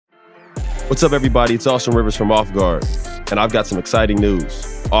What's up, everybody? It's Austin Rivers from Off Guard, and I've got some exciting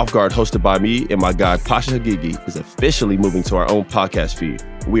news. Off Guard, hosted by me and my guy Pasha Hagigi, is officially moving to our own podcast feed.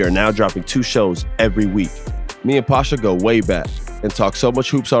 We are now dropping 2 shows every week. Me and Pasha go way back and talk so much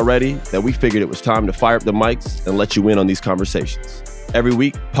hoops already that we figured it was time to fire up the mics and let you in on these conversations. Every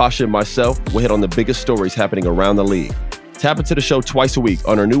week, Pasha and myself will hit on the biggest stories happening around the league. Tap into the show twice a week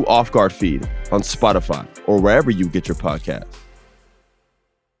on our new Off Guard feed on Spotify or wherever you get your podcasts.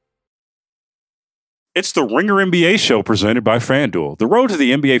 It's the Ringer NBA show presented by FanDuel. The road to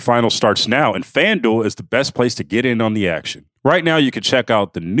the NBA Finals starts now, and FanDuel is the best place to get in on the action. Right now, you can check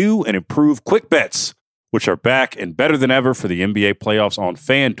out the new and improved Quick Bets, which are back and better than ever for the NBA playoffs on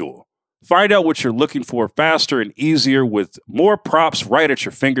FanDuel. Find out what you're looking for faster and easier with more props right at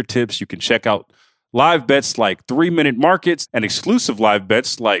your fingertips. You can check out live bets like 3-minute markets and exclusive live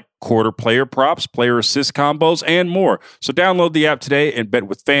bets like quarter player props, player assist combos, and more. So download the app today and bet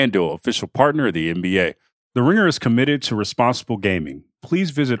with FanDuel, official partner of the NBA. The Ringer is committed to responsible gaming.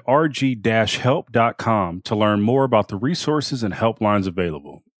 Please visit rg-help.com to learn more about the resources and helplines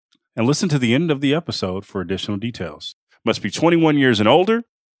available. And listen to the end of the episode for additional details. Must be 21 years and older,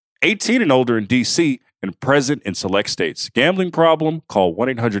 18 and older in D.C., and present in select states. Gambling problem? Call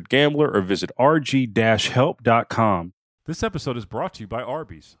 1-800-GAMBLER or visit rg-help.com. This episode is brought to you by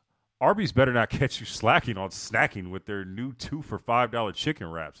Arby's. Arby's better not catch you slacking on snacking with their new 2 for $5 chicken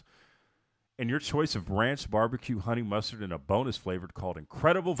wraps. And your choice of ranch, barbecue, honey mustard, and a bonus flavored called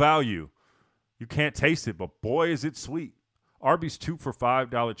Incredible Value. You can't taste it, but boy, is it sweet. Arby's 2 for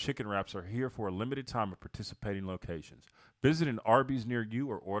 $5 chicken wraps are here for a limited time at participating locations. Visit an Arby's near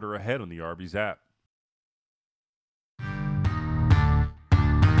you or order ahead on the Arby's app.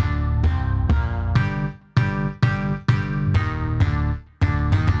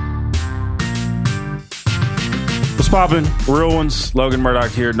 What's poppin'? Real ones. Logan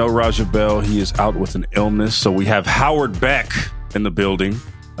Murdoch here. No Raja Bell. He is out with an illness. So we have Howard Beck in the building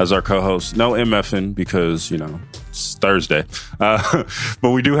as our co-host. No MFing because, it's Thursday.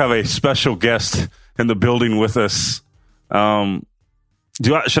 But we do have a special guest in the building with us.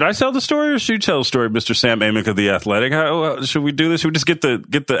 Should I tell the story or should you tell the story, Mr. Sam Amick of The Athletic? How should we do this? Should we just get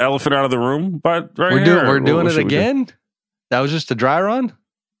the elephant out of the room? We're doing it again? That was just a dry run?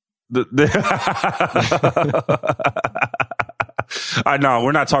 I know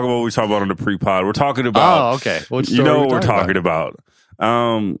we're not talking about what we talked about on the pre-pod. We're talking about. Oh, okay. What we're talking about.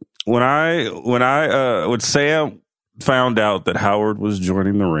 When Sam found out that Howard was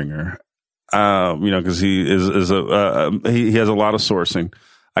joining the Ringer, because he he has a lot of sourcing.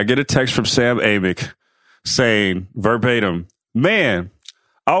 I get a text from Sam Amick saying verbatim, "Man,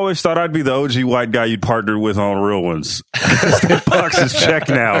 I always thought I'd be the OG white guy you'd partnered with on Real Ones. The box is checked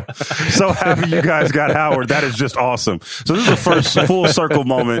now. So happy you guys got Howard. That is just awesome." So this is the first full circle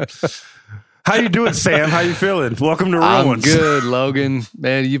moment. How you doing, Sam? How you feeling? Welcome to Real Ones. I'm good, Logan.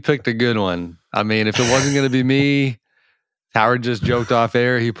 Man, you picked a good one. I mean, if it wasn't going to be me, Howard just joked off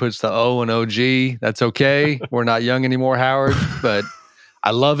air. He puts the O in OG. That's okay. We're not young anymore, Howard, but I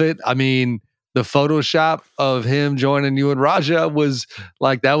love it. I mean, the Photoshop of him joining you and Raja was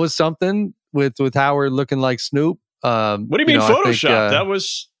like, that was something with Howard looking like Snoop. What do you mean Photoshop? That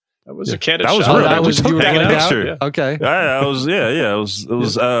was a candid shot. Real. That was you were taking a picture. Yeah. Okay. Yeah, it was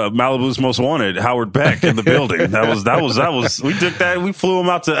Malibu's Most Wanted, Howard Beck in the building. That was we did that. We flew him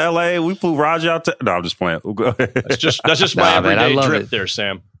out to LA. We flew Raj out to I'm just playing. That's just my everyday drip there,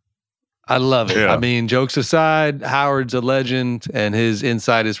 Sam. I love it. Yeah. I mean, jokes aside, Howard's a legend and his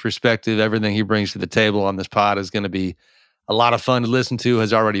insight, his perspective, everything he brings to the table on this pod is going to be a lot of fun to listen to,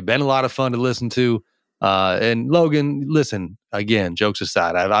 has already been a lot of fun to listen to. And Logan, listen, again, jokes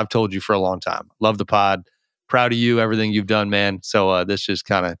aside, I've told you for a long time, love the pod, proud of you, everything you've done, man. So this just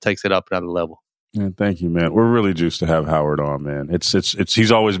kind of takes it up another level. Yeah, thank you, man. We're really juiced to have Howard on, man. It's he's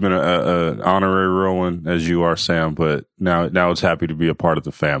always been an honorary Rowan, as you are, Sam, but now it's happy to be a part of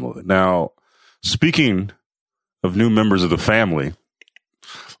the family. Now, speaking of new members of the family,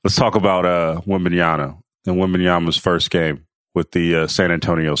 let's talk about Wembanyama and Wembanyama's first game with the San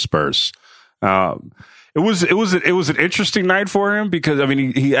Antonio Spurs. It was an interesting night for him because I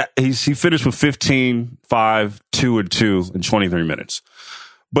mean he finished with 15, 5, 2 and 2 in 23 minutes.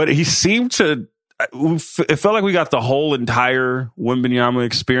 But he seemed to it felt like we got the whole entire Wembanyama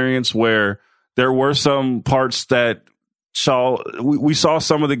experience where there were some parts that we saw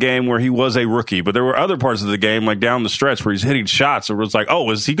some of the game where he was a rookie, but there were other parts of the game, like down the stretch, where he's hitting shots. It was like, oh,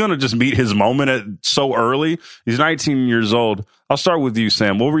 is he going to just meet his moment so early? He's 19 years old. I'll start with you,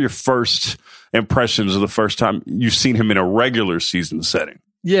 Sam. What were your first impressions of the first time you've seen him in a regular season setting?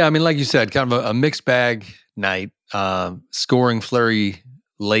 Yeah, I mean, like you said, kind of a mixed bag night. Scoring flurry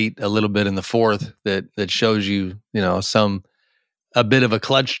late a little bit in the fourth that shows you, a bit of a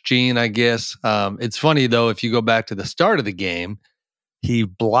clutch gene, I guess. It's funny though, if you go back to the start of the game, he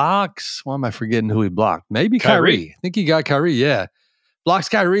blocks, why am I forgetting who he blocked? Maybe Kyrie. I think he got Kyrie, yeah. Blocks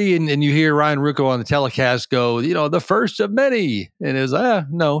Kyrie, and you hear Ryan Rucco on the telecast go, the first of many. And it was,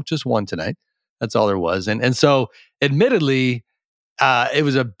 no, just one tonight. That's all there was. And so, admittedly, it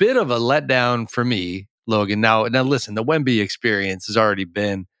was a bit of a letdown for me, Logan. Now listen, the Wemby experience has already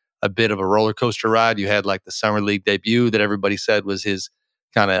been a bit of a roller coaster ride. You had like the Summer League debut that everybody said was his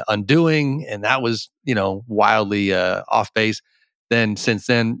kind of undoing, and that was, wildly off base. Then since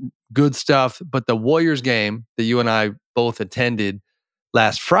then, good stuff. But the Warriors game that you and I both attended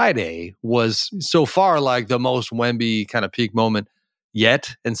last Friday was so far like the most Wemby kind of peak moment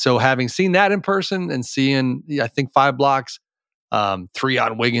yet. And so having seen that in person and seeing, I think 5 blocks, 3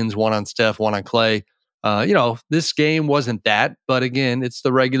 on Wiggins, 1 on Steph, 1 on Clay, this game wasn't that, but again, it's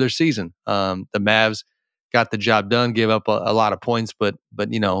the regular season. The Mavs got the job done, gave up a lot of points, but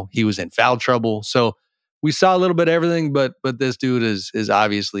he was in foul trouble. So we saw a little bit of everything, but this dude is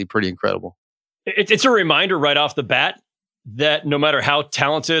obviously pretty incredible. It's a reminder right off the bat that no matter how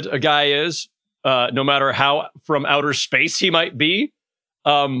talented a guy is, no matter how from outer space he might be,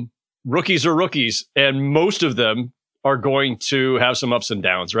 rookies are rookies, and most of them are going to have some ups and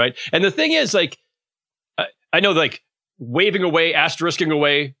downs, right? And the thing is, like, I know, like, waving away, asterisking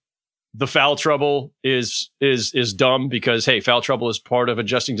away the foul trouble is dumb because, hey, foul trouble is part of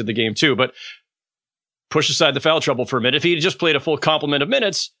adjusting to the game too. But push aside the foul trouble for a minute. If he had just played a full complement of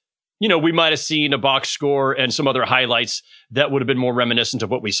minutes, we might have seen a box score and some other highlights that would have been more reminiscent of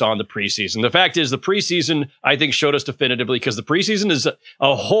what we saw in the preseason. The fact is, the preseason, I think, showed us definitively, because the preseason is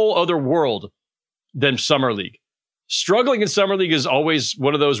a whole other world than Summer League. Struggling in Summer League is always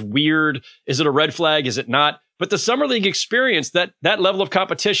one of those weird, is it a red flag, is it not? But the Summer League experience, that level of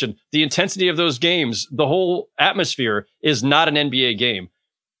competition, the intensity of those games, the whole atmosphere is not an NBA game.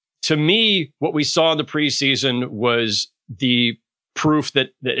 To me, what we saw in the preseason was the proof that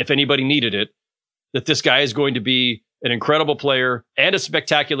if anybody needed it, that this guy is going to be an incredible player and a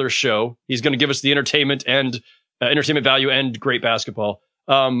spectacular show. He's going to give us the entertainment and entertainment value and great basketball.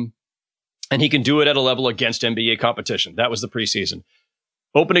 And he can do it at a level against NBA competition. That was the preseason.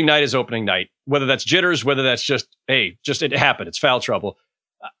 Opening night is opening night. Whether that's jitters, whether that's just it happened. It's foul trouble.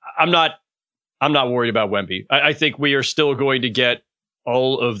 I'm not worried about Wemby. I think we are still going to get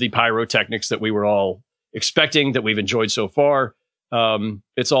all of the pyrotechnics that we were all expecting, that we've enjoyed so far.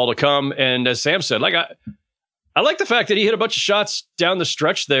 It's all to come. And as Sam said, like, I like the fact that he hit a bunch of shots down the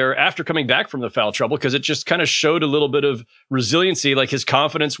stretch there after coming back from the foul trouble, because it just kind of showed a little bit of resiliency. Like, his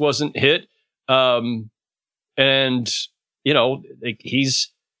confidence wasn't hit. Like,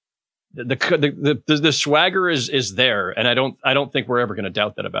 he's the swagger is there. And I don't think we're ever going to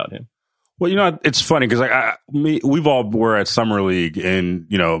doubt that about him. Well, it's funny because we've all were at Summer League, and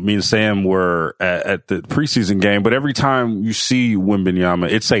me and Sam were at the preseason game. But every time you see Wembanyama,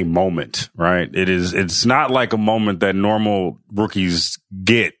 it's a moment, right? It's not like a moment that normal rookies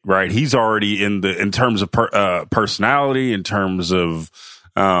get, right? He's already in terms of personality, in terms of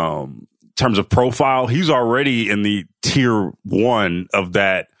profile. He's already in the tier 1 of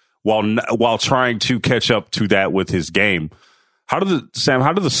that, while trying to catch up to that with his game. How do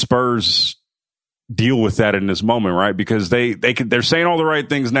the Spurs deal with that in this moment, right? Because they're saying all the right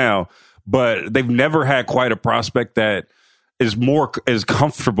things now, but they've never had quite a prospect that is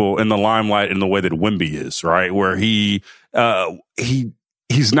comfortable in the limelight in the way that Wemby is, right? Where he's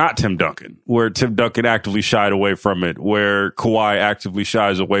not Tim Duncan, where Tim Duncan actively shied away from it, where Kawhi actively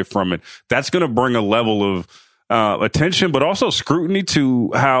shies away from it. That's going to bring a level of attention, but also scrutiny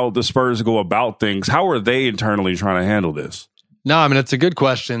to how the Spurs go about things. How are they internally trying to handle this? No, I mean, it's a good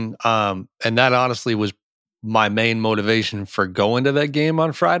question. And that honestly was my main motivation for going to that game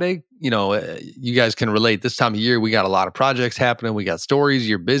on Friday. You guys can relate. This time of year, we got a lot of projects happening. We got stories.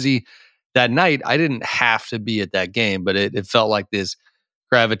 You're busy. That night, I didn't have to be at that game, but it felt like this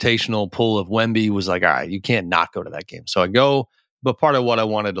gravitational pull of Wemby was like, all right, you can't not go to that game. So I go. But part of what I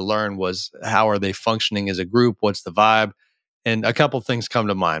wanted to learn was, how are they functioning as a group? What's the vibe? And a couple things come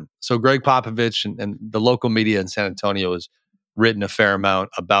to mind. So Greg Popovich and the local media in San Antonio has written a fair amount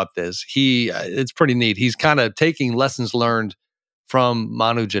about this. It's pretty neat. He's kind of taking lessons learned from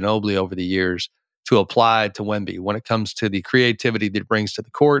Manu Ginobili over the years to apply to Wemby when it comes to the creativity that he brings to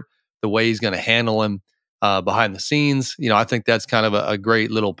the court, the way he's going to handle him behind the scenes. I think that's kind of a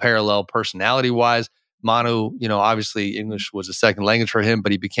great little parallel personality-wise. Manu, obviously English was a second language for him,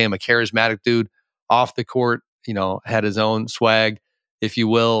 but he became a charismatic dude off the court, had his own swag, if you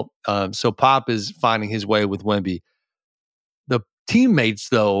will. So Pop is finding his way with Wemby. The teammates,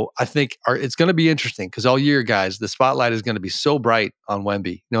 though, I think it's going to be interesting because all year, guys, the spotlight is going to be so bright on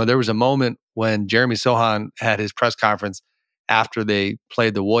Wemby. There was a moment when Jeremy Sohan had his press conference after they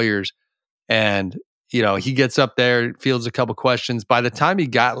played the Warriors, and he gets up there, fields a couple questions. By the time he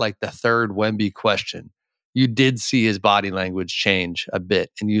got like the third Wemby question, you did see his body language change a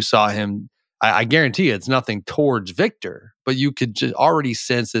bit, and you saw him. I guarantee you, it's nothing towards Victor, but you could just already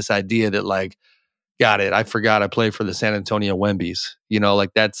sense this idea that like, got it. I forgot I played for the San Antonio Wembys.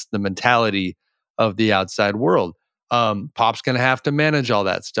 Like that's the mentality of the outside world. Pop's going to have to manage all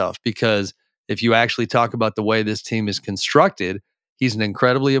that stuff because if you actually talk about the way this team is constructed, he's an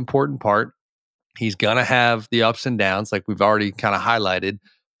incredibly important part. He's going to have the ups and downs like we've already kind of highlighted.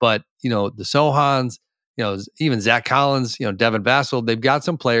 But, the Sohans, even Zach Collins, Devin Vassell, they've got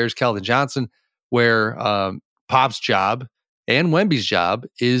some players, Keldon Johnson, where Pop's job and Wemby's job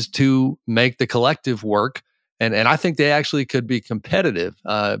is to make the collective work. And I think they actually could be competitive,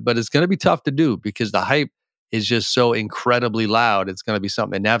 but it's going to be tough to do because the hype is just so incredibly loud. It's going to be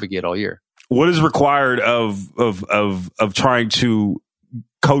something to navigate all year. What is required of trying to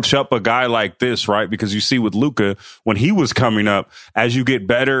coach up a guy like this, right? Because you see with Luka, when he was coming up, as you get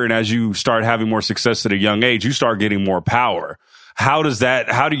better and as you start having more success at a young age, you start getting more power. How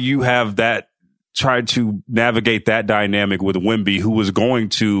do you have that, try to navigate that dynamic with Wemby, who was going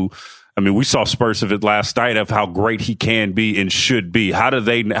to, we saw spurts of it last night of how great he can be and should be. How do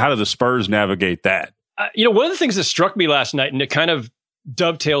the Spurs navigate that? One of the things that struck me last night, and it kind of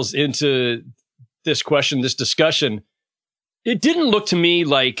dovetails into this question, this discussion, it didn't look to me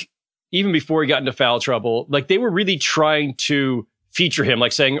like, even before he got into foul trouble, like they were really trying to feature him,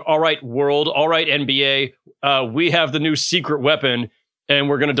 like saying, all right, world, all right, NBA, we have the new secret weapon, and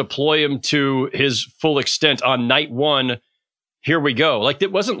we're going to deploy him to his full extent on night one. Here we go. Like,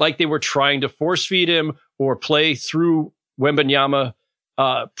 it wasn't like they were trying to force feed him or play through Wembanyama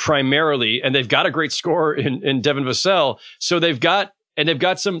primarily. And they've got a great scorer in Devin Vassell. So they've got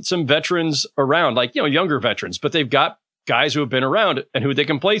some veterans around, like, younger veterans, but they've got guys who have been around and who they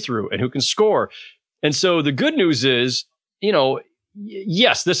can play through and who can score. And so the good news is,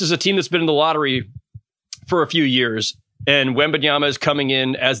 yes, this is a team that's been in the lottery for a few years, and Wembanyama is coming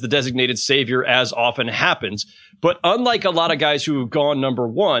in as the designated savior, as often happens. But unlike a lot of guys who have gone number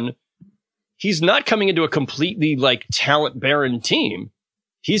one, he's not coming into a completely like talent barren team.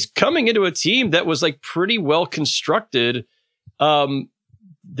 He's coming into a team that was like pretty well constructed.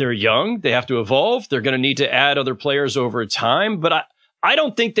 They're young. They have to evolve. They're going to need to add other players over time. But I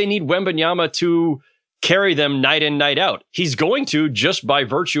don't think they need Wembanyama to carry them night in, night out. He's going to, just by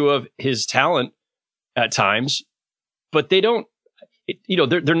virtue of his talent at times. But they don't,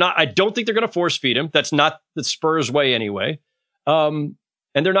 they're not, I don't think they're going to force feed him. That's not the Spurs way anyway. And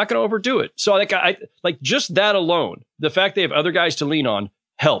they're not going to overdo it. So I just that alone, the fact they have other guys to lean on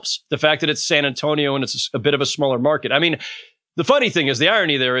helps. The fact that it's San Antonio and it's a bit of a smaller market. The funny thing is, the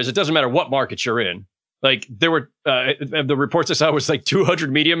irony there is it doesn't matter what market you're in. Like, there were, the reports I saw was like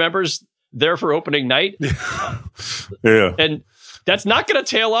 200 media members there for opening night. Yeah. And that's not going to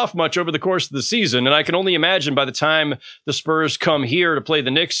tail off much over the course of the season. And I can only imagine by the time the Spurs come here to play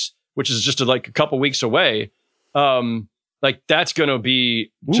the Knicks, which is just like a couple weeks away, that's going to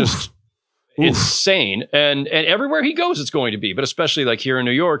be just insane. And everywhere he goes, it's going to be, but especially like here in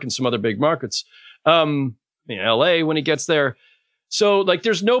New York and some other big markets, LA when he gets there. So like,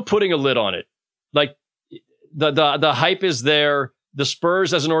 there's no putting a lid on it. Like the hype is there. The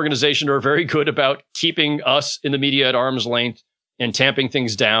Spurs as an organization are very good about keeping us in the media at arm's length and tamping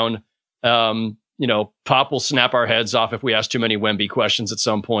things down. Pop will snap our heads off if we ask too many Wemby questions at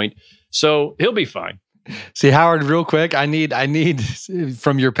some point. So he'll be fine. See, Howard, real quick, I need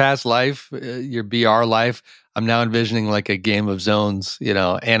from your past life, your BR life, I'm now envisioning like a Game of Zones,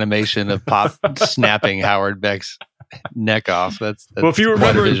 animation of Pop snapping Howard Beck's neck off. That's well, if you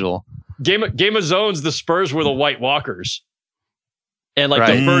remember, visual. Game of Zones, the Spurs were the White Walkers. And like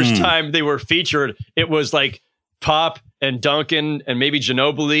the first time they were featured, it was like Pop and Duncan and maybe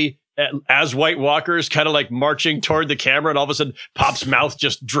Ginobili as White Walkers kind of like marching toward the camera, and all of a sudden Pop's mouth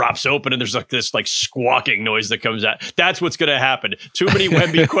just drops open and there's like this like squawking noise that comes out. That's what's going to happen. Too many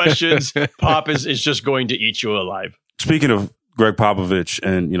Wemby questions. Pop is just going to eat you alive. Speaking of Greg Popovich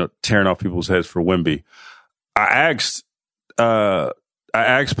and tearing off people's heads for Wemby, I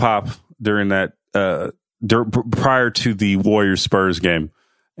asked Pop during that prior to the Warriors Spurs game,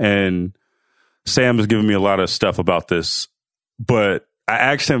 and Sam has given me a lot of stuff about this, but I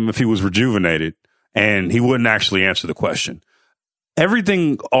asked him if he was rejuvenated, and he wouldn't actually answer the question.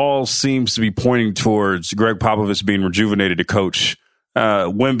 Everything all seems to be pointing towards Greg Popovich being rejuvenated to coach.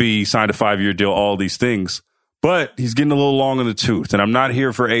 Wemby signed a 5-year deal, all these things. But he's getting a little long in the tooth, and I'm not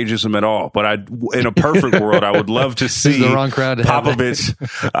here for ageism at all. But in a perfect world, I would love to see the wrong crowd to Popovich.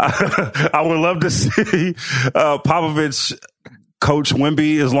 I would love to see Popovich coach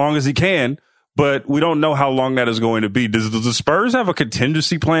Wemby as long as he can. But we don't know how long that is going to be. Does the Spurs have a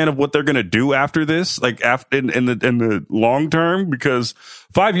contingency plan of what they're going to do after this, like after in the long term? Because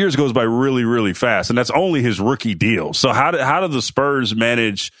 5 years goes by really, really fast, and that's only his rookie deal. So how do the Spurs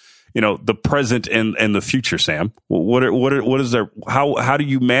manage, the present and the future, Sam? What is there? How do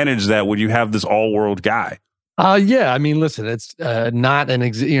you manage that when you have this all world guy? Yeah, I mean, listen, it's not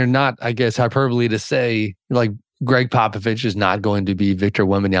not, I guess, hyperbole to say like Greg Popovich is not going to be Victor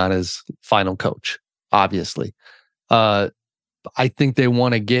Wembanyama's final coach. Obviously, I think they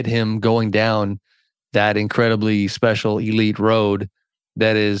want to get him going down that incredibly special elite road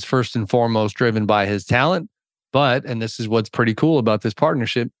that is first and foremost driven by his talent, but and this is what's pretty cool about this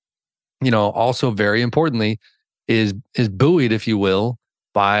partnership. Also very importantly, is buoyed, if you will,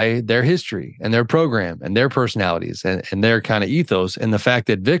 by their history and their program and their personalities and their kind of ethos. And the fact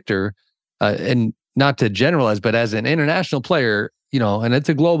that Victor, and not to generalize, but as an international player, and it's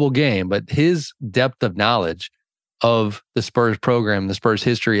a global game, but his depth of knowledge of the Spurs program, the Spurs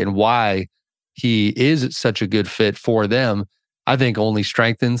history, and why he is such a good fit for them, I think only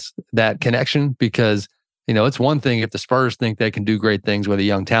strengthens that connection because, it's one thing if the Spurs think they can do great things with a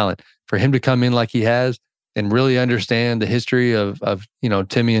young talent. For him to come in like he has and really understand the history of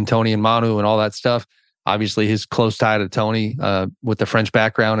Timmy and Tony and Manu and all that stuff. Obviously, his close tie to Tony with the French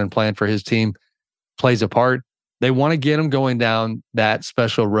background and playing for his team plays a part. They want to get him going down that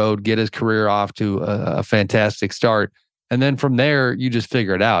special road, get his career off to a fantastic start. And then from there, you just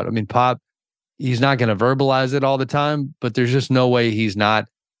figure it out. I mean, Pop, he's not going to verbalize it all the time, but there's just no way he's not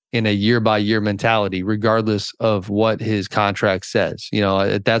in a year-by-year mentality, regardless of what his contract says.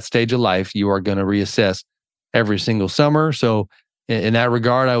 At that stage of life, you are going to reassess every single summer. So in that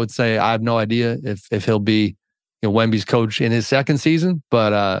regard, I would say I have no idea if he'll be Wemby's coach in his second season,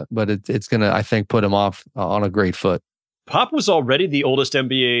 but it's going to, I think, put him off on a great foot. Pop was already the oldest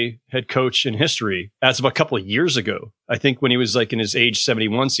NBA head coach in history as of a couple of years ago. I think when he was like in his age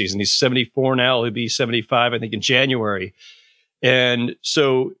 71 season. He's 74 now. He'll be 75, I think, in January. And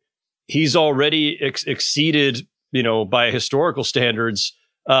so he's already exceeded, by historical standards,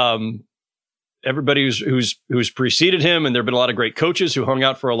 everybody who's preceded him. And there've been a lot of great coaches who hung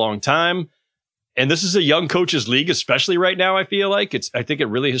out for a long time. And this is a young coaches league, especially right now. I feel like I think it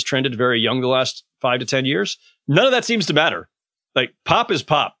really has trended very young the last 5 to 10 years. None of that seems to matter. Like Pop is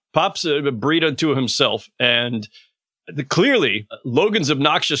Pop. Pop's a breed unto himself. And clearly Logan's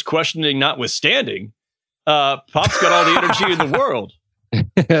obnoxious questioning notwithstanding, Pop's got all the energy in the world.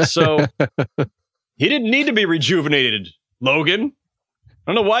 So he didn't need to be rejuvenated, Logan.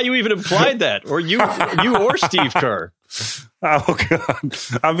 I don't know why you even implied that, or you or Steve Kerr. Oh, God.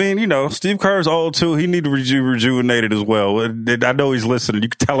 I mean, Steve Kerr's old, too. He need to be rejuvenated as well. I know he's listening. You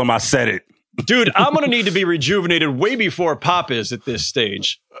can tell him I said it. Dude, I'm going to need to be rejuvenated way before Pop is at this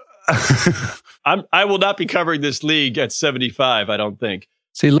stage. I will not be covering this league at 75, I don't think.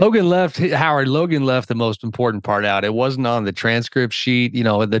 See, Logan left the most important part out. It wasn't on the transcript sheet.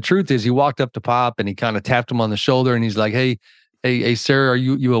 The truth is he walked up to Pop and he kind of tapped him on the shoulder and he's like, hey, sir, are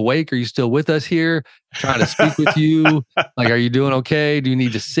you awake? Are you still with us here? I'm trying to speak with you. Like, are you doing okay? Do you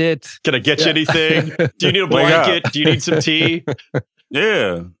need to sit? Can I get you anything? Do you need a blanket? Do you need some tea?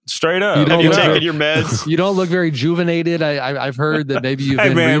 Yeah, straight up. Have you taken your meds? You don't look very rejuvenated. I've heard that maybe you've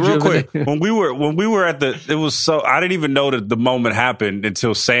been real quick. When we were at it was so I didn't even know that the moment happened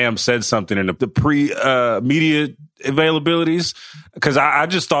until Sam said something in the pre-media availabilities, because I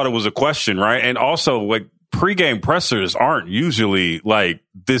just thought it was a question, right? And also, like, pregame pressers aren't usually like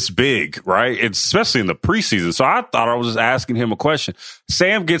this big, right? It's especially in the preseason. So I thought I was just asking him a question.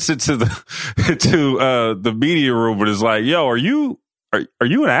 Sam gets into the media room and is like, "Yo, are you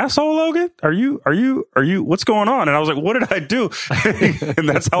an asshole, Logan? Are you, what's going on?" And I was like, what did I do? And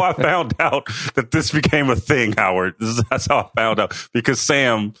that's how I found out that this became a thing, Howard. That's how I found out, because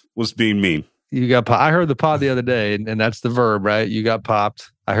Sam was being mean. You got I heard the pod the other day, and that's the verb, right? You got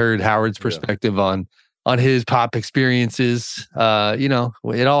popped. I heard Howard's perspective on his Pop experiences.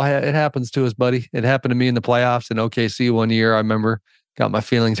 It happens to us, buddy. It happened to me in the playoffs in OKC one year. I remember got my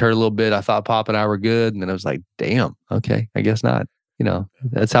feelings hurt a little bit. I thought Pop and I were good. And then I was like, damn, okay, I guess not.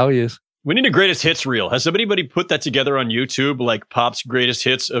 That's how he is. We need a greatest hits reel. Has anybody put that together on YouTube, like Pop's greatest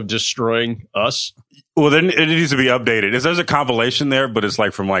hits of destroying us? Well, then it needs to be updated. There's a compilation there, but it's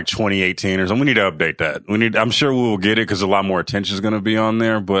like from like 2018 or something. We need to update that. I'm sure we will get it because a lot more attention is going to be on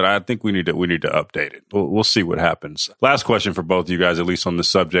there, but I think we need to update it. We'll see what happens. Last question for both of you guys, at least on this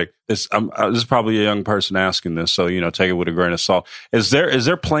subject. this is probably a young person asking this, so take it with a grain of salt. Is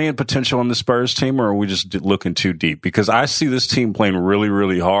there playing potential on the Spurs team, or are we just looking too deep? Because I see this team playing really,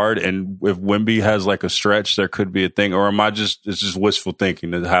 really hard, and if Wemby has like a stretch, there could be a thing. Or it's just wishful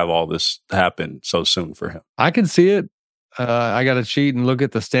thinking to have all this happen so soon for him? I can see it. I got to cheat and look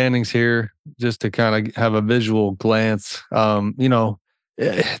at the standings here just to kind of have a visual glance.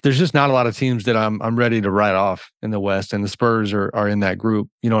 There's just not a lot of teams that I'm ready to write off in the West, and the Spurs are in that group.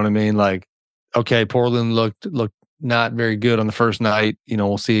 You know what I mean? Like, okay, Portland looked not very good on the first night.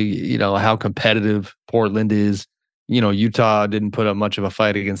 We'll see, how competitive Portland is. Utah didn't put up much of a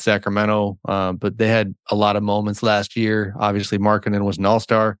fight against Sacramento, but they had a lot of moments last year. Obviously, Markkanen was an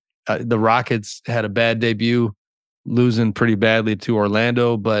all-star. The Rockets had a bad debut, losing pretty badly to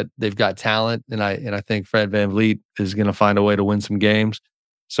Orlando, but they've got talent, and I think Fred VanVleet is going to find a way to win some games.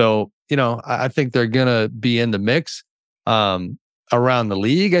 So, I think they're going to be in the mix. Around the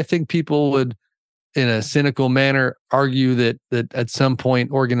league, I think people would, in a cynical manner, argue that at some point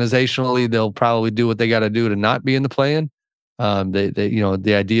organizationally they'll probably do what they got to do to not be in the play-in.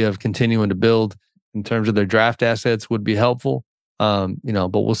 The idea of continuing to build in terms of their draft assets would be helpful. But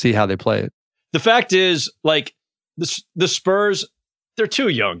we'll see how they play it. The fact is, like, the Spurs, they're too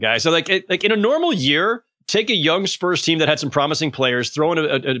young, guys. So like in a normal year, take a young Spurs team that had some promising players, throw in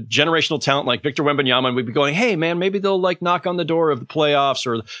a generational talent like Victor Wembanyama, and we'd be going, hey, man, maybe they'll like knock on the door of the playoffs,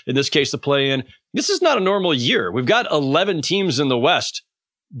 or in this case, the play-in. This is not a normal year. We've got 11 teams in the West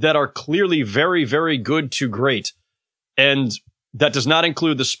that are clearly very, very good to great. And that does not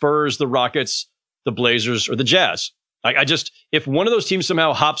include the Spurs, the Rockets, the Blazers, or the Jazz. If one of those teams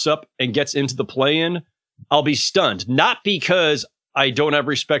somehow hops up and gets into the play-in, I'll be stunned. Not because I don't have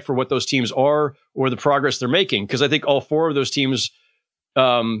respect for what those teams are or the progress they're making, because I think all four of those teams,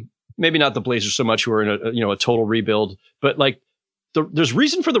 maybe not the Blazers so much, who are in a total rebuild, but like there's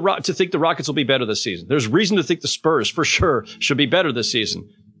reason for to think the Rockets will be better this season. There's reason to think the Spurs for sure should be better this season.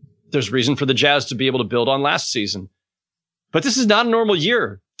 There's reason for the Jazz to be able to build on last season. But this is not a normal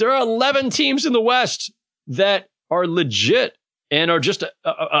year. There are 11 teams in the West that are legit and are just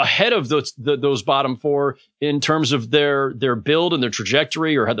ahead of those bottom four in terms of their build and their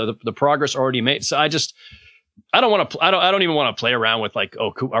trajectory, or the progress already made. So I don't even want to play around with like,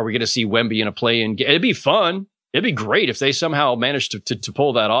 oh, are we going to see Wemby in a play-in game? It'd be fun. It'd be great if they somehow managed to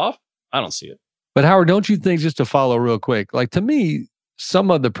pull that off. I don't see it. But Howard, don't you think, just to follow real quick, like, to me,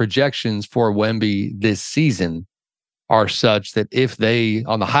 some of the projections for Wemby this season are such that if they,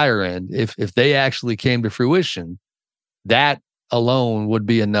 on the higher end, if they actually came to fruition, that alone would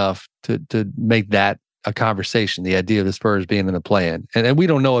be enough to make that a conversation, the idea of the Spurs being in the play-in. And we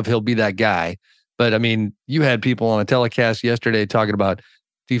don't know if he'll be that guy, but I mean, you had people on a telecast yesterday talking about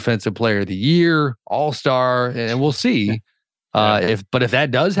Defensive Player of the Year, All-Star, and we'll see. If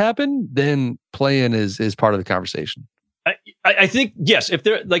that does happen, then play-in is part of the conversation. I think, yes, if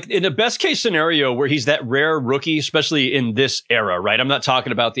they're like in the best case scenario where he's that rare rookie, especially in this era, right? I'm not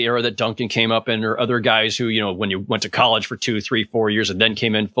talking about the era that Duncan came up in, or other guys who, when you went to college for 2, 3, 4 years and then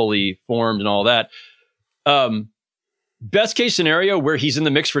came in fully formed and all that. Best case scenario where he's in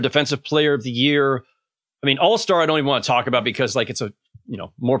the mix for Defensive Player of the Year. I mean, All-Star, I don't even want to talk about, because like it's a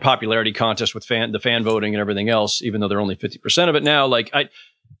more popularity contest with the fan voting and everything else, even though they're only 50% of it now. Like,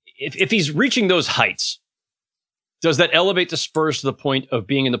 if he's reaching those heights, does that elevate the Spurs to the point of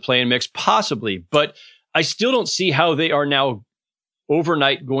being in the play-in mix? Possibly, but I still don't see how they are now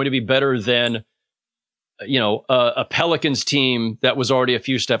overnight going to be better than, a Pelicans team that was already a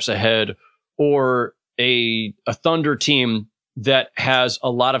few steps ahead, or a Thunder team that has a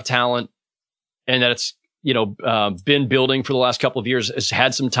lot of talent and that it's been building for the last couple of years, has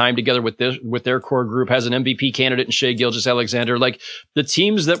had some time together with their core group, has an MVP candidate in Shai Gilgeous-Alexander, like the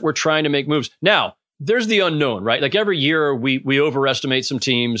teams that were trying to make moves. Now, there's the unknown, right? Like every year we overestimate some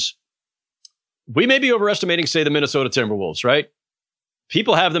teams. We may be overestimating, say, the Minnesota Timberwolves, right?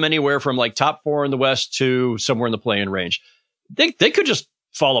 People have them anywhere from like top 4 in the West to somewhere in the play-in range. They could just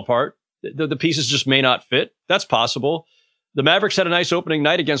fall apart. The pieces just may not fit. That's possible. The Mavericks had a nice opening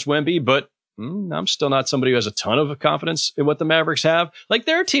night against Wemby, but I'm still not somebody who has a ton of confidence in what the Mavericks have. Like,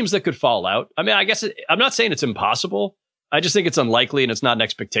 there are teams that could fall out. I mean, I guess I'm not saying it's impossible. I just think it's unlikely, and it's not an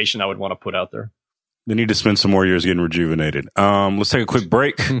expectation I would want to put out there. They need to spend some more years getting rejuvenated. Let's take a quick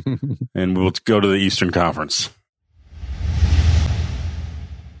break, and we'll go to the Eastern Conference.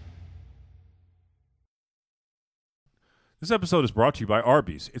 This episode is brought to you by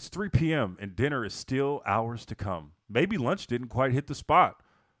Arby's. It's 3 p.m., and dinner is still hours to come. Maybe lunch didn't quite hit the spot.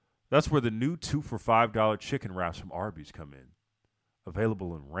 That's where the new 2 for $5 chicken wraps from Arby's come in.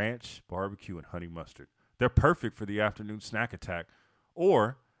 Available in ranch, barbecue, and honey mustard. They're perfect for the afternoon snack attack,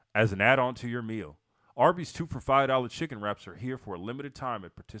 or as an add-on to your meal. Arby's 2 for $5 chicken wraps are here for a limited time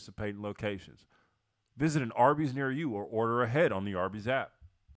at participating locations. Visit an Arby's near you or order ahead on the Arby's app.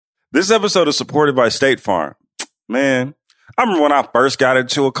 This episode is supported by State Farm. Man, I remember when I first got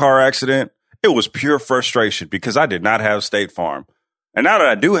into a car accident, it was pure frustration because I did not have State Farm. And now that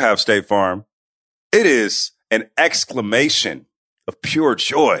I do have State Farm, it is an exclamation of pure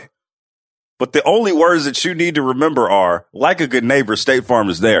joy. But the only words that you need to remember are, like a good neighbor, State Farm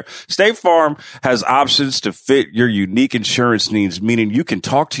is there. State Farm has options to fit your unique insurance needs, meaning you can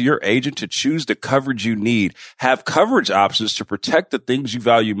talk to your agent to choose the coverage you need, have coverage options to protect the things you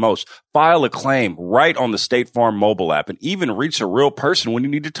value most, file a claim right on the State Farm mobile app, and even reach a real person when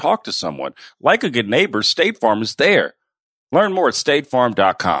you need to talk to someone. Like a good neighbor, State Farm is there. Learn more at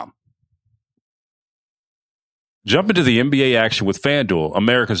statefarm.com. Jump into the NBA action with FanDuel,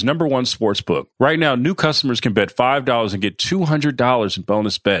 America's #1 sportsbook. Right now, new customers can bet $5 and get $200 in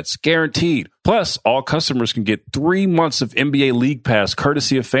bonus bets, guaranteed. Plus, all customers can get 3 months of NBA League Pass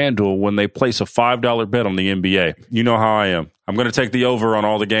courtesy of FanDuel when they place a $5 bet on the NBA. You know how I am. I'm going to take the over on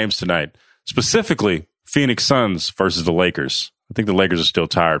all the games tonight. Specifically, Phoenix Suns versus the Lakers. I think the Lakers are still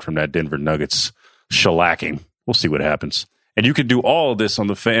tired from that Denver Nuggets shellacking. We'll see what happens. And you can do all of this on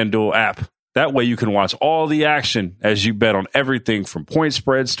the FanDuel app. That way you can watch all the action as you bet on everything from point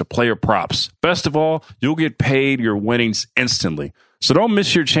spreads to player props. Best of all, you'll get paid your winnings instantly. So don't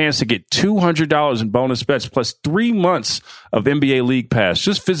miss your chance to get $200 in bonus bets plus 3 months of NBA League Pass.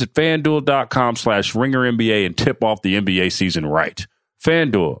 Just visit FanDuel.com/RingerNBA and tip off the NBA season right.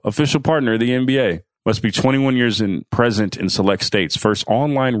 FanDuel, official partner of the NBA. Must be 21 years and present in select states. First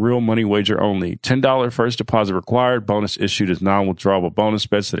online real money wager only. $10 first deposit required. Bonus issued as non-withdrawable bonus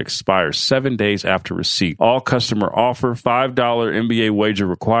bets that expire 7 days after receipt. All customer offer. $5 NBA wager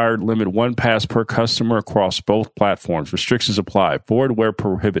required. Limit 1 pass per customer across both platforms. Restrictions apply. Void where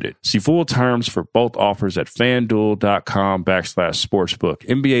prohibited. See full terms for both offers at FanDuel.com/sportsbook.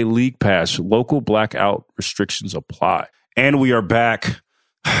 NBA League Pass. Local blackout restrictions apply. And we are back.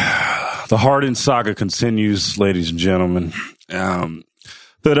 The Harden saga continues, ladies and gentlemen.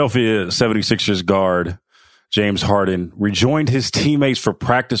 Philadelphia 76ers guard James Harden rejoined his teammates for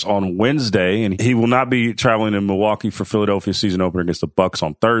practice on Wednesday, and he will not be traveling to Milwaukee for Philadelphia's season opener against the Bucks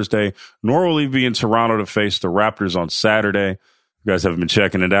on Thursday, nor will he be in Toronto to face the Raptors on Saturday. You guys haven't been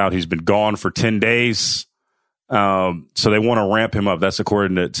checking it out. He's been gone for 10 days. So they want to ramp him up. That's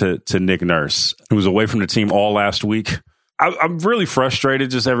according to Nick Nurse, who was away from the team all last week. I'm really frustrated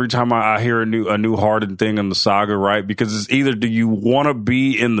just every time I hear a new Harden thing in the saga, right? Because it's either do you want to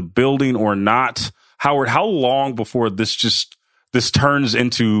be in the building or not? Howard, how long before this turns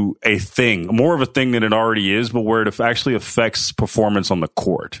into a thing, more of a thing than it already is, but where it actually affects performance on the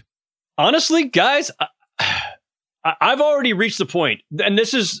court? Honestly, guys, I've already reached the point, and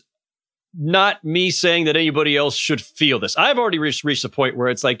this is not me saying that anybody else should feel this. I've already reached the point where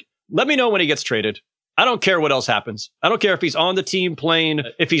it's like, let me know when he gets traded. I don't care what else happens. I don't care if he's on the team plane,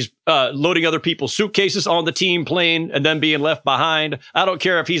 if he's loading other people's suitcases on the team plane and then being left behind. I don't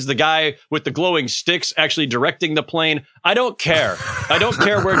care if he's the guy with the glowing sticks actually directing the plane. I don't care. I don't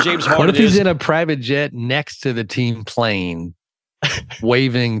care where James Harden is. What if he's in a private jet next to the team plane,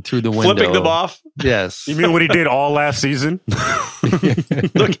 waving through the window? Flipping them off? Yes. You mean what he did all last season?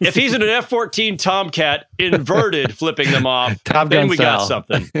 Look, if he's in an F-14 Tomcat, inverted, flipping them off, then we got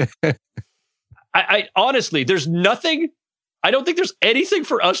something. I honestly, there's nothing, I don't think there's anything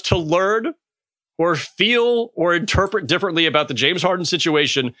for us to learn or feel or interpret differently about the James Harden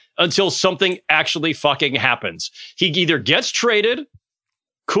situation until something actually fucking happens. He either gets traded,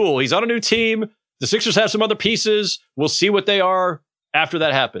 cool, he's on a new team, the Sixers have some other pieces, we'll see what they are after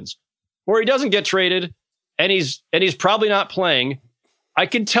that happens. Or he doesn't get traded and he's probably not playing. I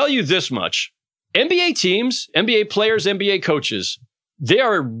can tell you this much. NBA teams, NBA players, NBA coaches, they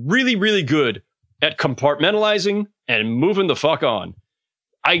are really, really good at compartmentalizing and moving the fuck on.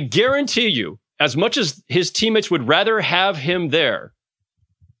 I guarantee you, as much as his teammates would rather have him there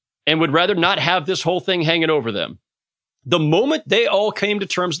and would rather not have this whole thing hanging over them, the moment they all came to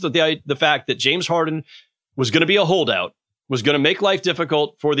terms with the fact that James Harden was going to be a holdout, was going to make life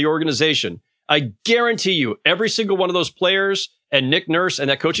difficult for the organization, I guarantee you every single one of those players and Nick Nurse and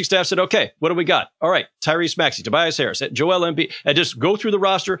that coaching staff said, okay, what do we got? All right, Tyrese Maxey, Tobias Harris, Joel Embiid, and just go through the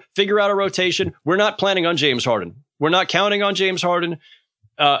roster, figure out a rotation. We're not planning on James Harden. We're not counting on James Harden.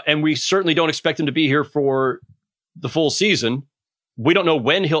 And we certainly don't expect him to be here for the full season. We don't know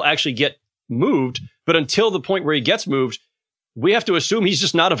when he'll actually get moved, but until the point where he gets moved, we have to assume he's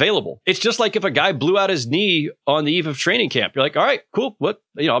just not available. It's just like if a guy blew out his knee on the eve of training camp. You're like, all right, cool. What?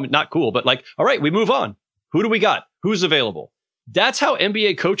 I mean, not cool, but like, all right, we move on. Who do we got? Who's available? that's how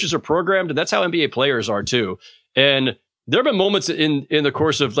NBA coaches are programmed, and that's how NBA players are too. And there have been moments in the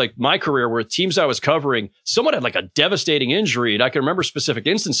course of like my career where teams I was covering, someone had like a devastating injury. And I can remember specific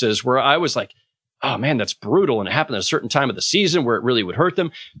instances where I was like, oh man, that's brutal. And it happened at a certain time of the season where it really would hurt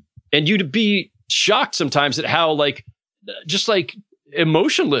them. And you'd be shocked sometimes at how like, just like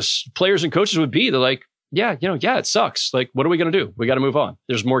emotionless players and coaches would be. They're like, yeah, it sucks. Like, what are we going to do? We got to move on.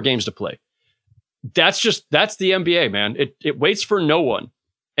 There's more games to play. That's the NBA, man. It waits for no one.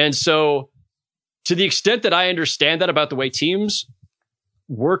 And so to the extent that I understand that about the way teams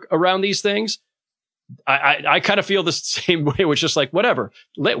work around these things, I kind of feel the same way, which is just like, whatever,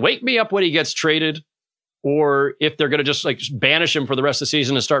 wake me up when he gets traded, or if they're going to just like banish him for the rest of the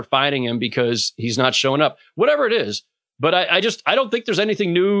season and start fining him because he's not showing up, whatever it is. But I don't think there's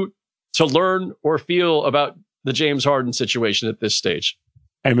anything new to learn or feel about the James Harden situation at this stage.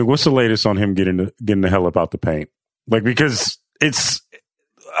 I mean, what's the latest on him getting the hell up out the paint? Like, because it's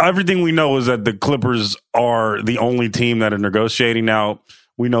everything we know is that the Clippers are the only team that are negotiating. Now,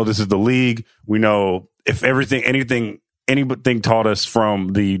 we know this is the league. We know if anything taught us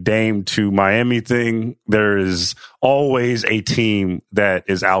from the Dame to Miami thing, there is always a team that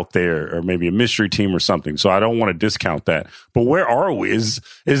is out there, or maybe a mystery team or something. So I don't want to discount that. But where are we? Is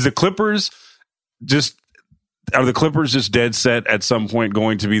the Clippers are the Clippers just dead set at some point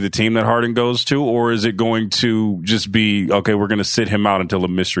going to be the team that Harden goes to, or is it going to just be, okay, we're going to sit him out until a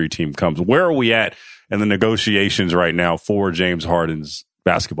mystery team comes? Where are we at in the negotiations right now for James Harden's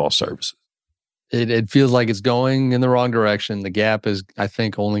basketball services? It feels like it's going in the wrong direction. The gap is, I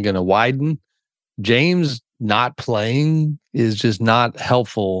think, only going to widen. James not playing is just not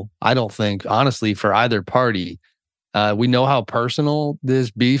helpful, I don't think, honestly, for either party. We know how personal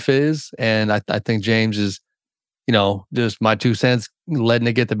this beef is, and I think James is, just my 2 cents, letting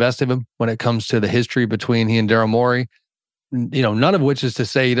it get the best of him when it comes to the history between he and Daryl Morey. None of which is to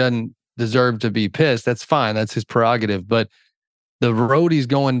say he doesn't deserve to be pissed. That's fine. That's his prerogative. But the road he's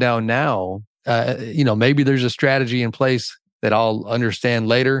going down now, maybe there's a strategy in place that I'll understand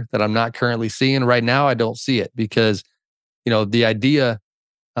later that I'm not currently seeing. Right now, I don't see it because, the idea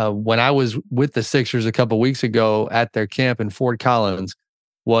when I was with the Sixers a couple of weeks ago at their camp in Fort Collins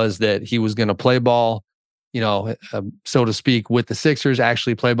was that he was going to play ball, so to speak, with the Sixers,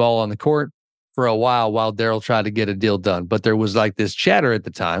 actually play ball on the court for a while Daryl tried to get a deal done. But there was like this chatter at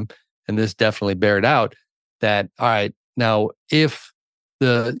the time, and this definitely bared out that, all right, now if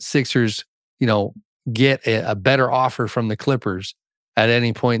the Sixers, get a better offer from the Clippers at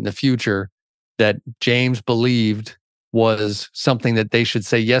any point in the future that James believed was something that they should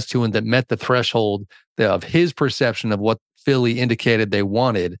say yes to and that met the threshold of his perception of what Philly indicated they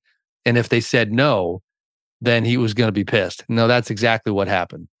wanted. And if they said no, then he was going to be pissed. No, that's exactly what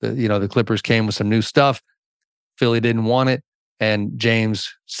happened. The Clippers came with some new stuff. Philly didn't want it. And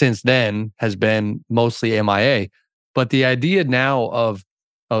James, since then, has been mostly MIA. But the idea now of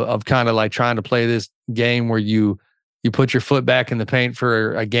kind of like trying to play this game where you put your foot back in the paint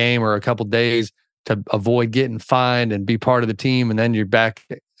for a game or a couple days to avoid getting fined and be part of the team, and then you're back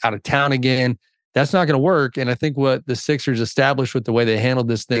out of town again, that's not going to work. And I think what the Sixers established with the way they handled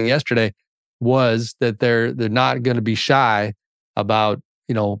this thing yesterday was that they're not going to be shy about,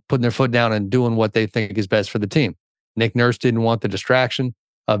 putting their foot down and doing what they think is best for the team. Nick Nurse didn't want the distraction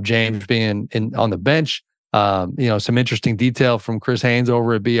of James being on the bench. Some interesting detail from Chris Haynes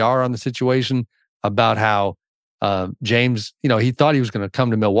over at BR on the situation about how James, he thought he was going to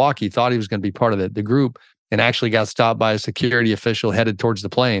come to Milwaukee, thought he was going to be part of the group, and actually got stopped by a security official headed towards the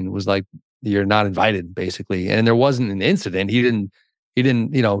plane. It was like, you're not invited, basically. And there wasn't an incident. He didn't,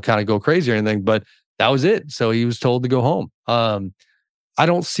 kind of go crazy or anything, but that was it. So he was told to go home. I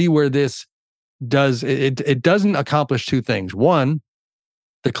don't see where this does. It doesn't accomplish two things. One,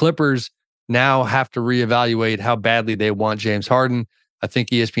 the Clippers now have to reevaluate how badly they want James Harden. I think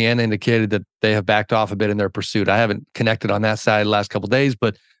ESPN indicated that they have backed off a bit in their pursuit. I haven't connected on that side the last couple of days,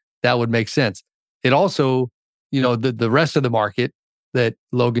 but that would make sense. It also, the rest of the market that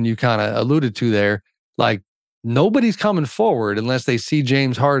Logan, you kind of alluded to there, like nobody's coming forward unless they see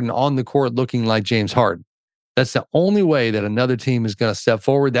James Harden on the court looking like James Harden. That's the only way that another team is going to step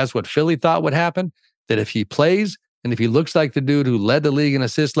forward. That's what Philly thought would happen, that if he plays and if he looks like the dude who led the league in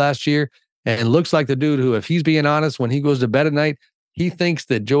assists last year and looks like the dude who, if he's being honest, when he goes to bed at night, he thinks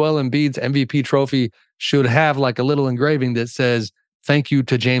that Joel Embiid's MVP trophy should have like a little engraving that says, thank you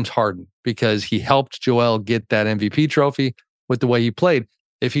to James Harden, because he helped Joel get that MVP trophy with the way he played.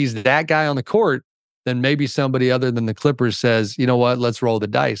 If he's that guy on the court, then maybe somebody other than the Clippers says, you know what, let's roll the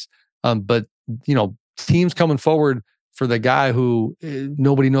dice. But teams coming forward for the guy who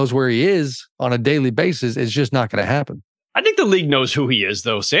nobody knows where he is on a daily basis is just not going to happen. I think the league knows who he is,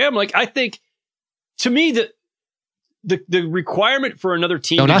 though, Sam. Like, I think, to me, the requirement for another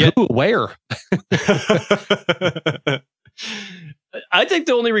team no, to not get... who, where? I think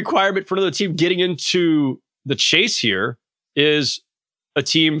the only requirement for another team getting into the chase here is a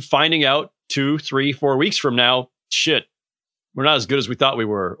team finding out 2, 3, 4 weeks from now, shit, we're not as good as we thought we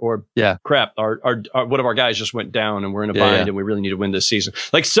were, or crap, our one of our guys just went down and we're in a bind and we really need to win this season.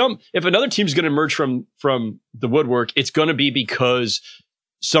 Like, if another team's going to emerge from the woodwork, it's going to be because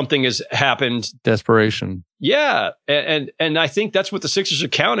something has happened. Desperation. Yeah, and I think that's what the Sixers are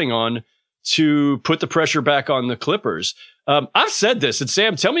counting on to put the pressure back on the Clippers. I've said this, and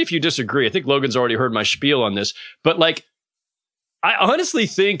Sam, tell me if you disagree. I think Logan's already heard my spiel on this, but like, I honestly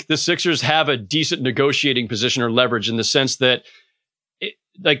think the Sixers have a decent negotiating position or leverage in the sense that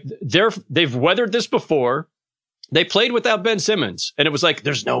they've weathered this before. They played without Ben Simmons, and it was like,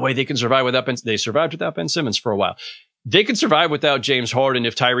 there's no way they can survive without Ben. They survived without Ben Simmons for a while. They can survive without James Harden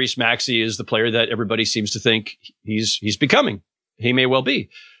if Tyrese Maxey is the player that everybody seems to think he's becoming. He may well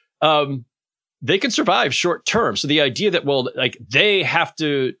be. They can survive short term. So the idea that, well, like, they have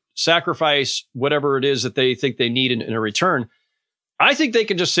to sacrifice whatever it is that they think they need in a return, I think they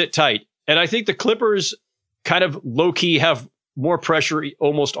can just sit tight. And I think the Clippers kind of low-key have more pressure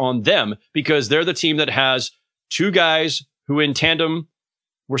almost on them because they're the team that has 2 guys who in tandem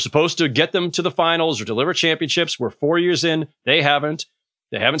were supposed to get them to the finals or deliver championships. We're 4 years in. They haven't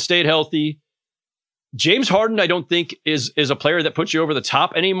stayed healthy. James Harden, I don't think is a player that puts you over the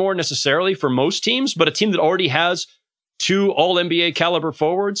top anymore necessarily for most teams, but a team that already has 2 all-NBA caliber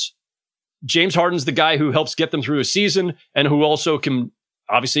forwards, James Harden's the guy who helps get them through a season and who also can,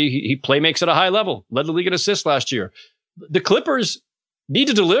 obviously, he play makes at a high level, led the league in assists last year. The Clippers need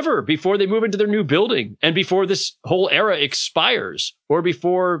to deliver before they move into their new building and before this whole era expires or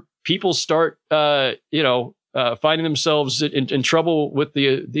before people start, finding themselves in trouble with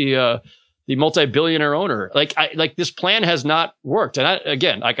the multi-billionaire owner. Like this plan has not worked. And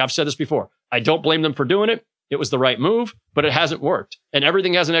again, I've said this before, I don't blame them for doing it. It was the right move, but it hasn't worked. And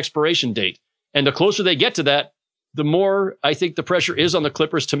everything has an expiration date. And the closer they get to that, the more I think the pressure is on the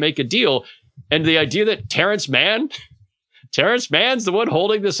Clippers to make a deal. And the idea that Terrence Mann's the one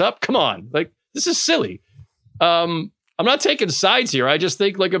holding this up. Come on. Like, this is silly. I'm not taking sides here. I just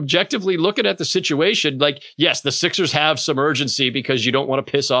think, like, objectively looking at the situation, like, yes, the Sixers have some urgency because you don't want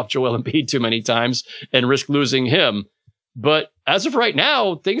to piss off Joel Embiid too many times and risk losing him. But as of right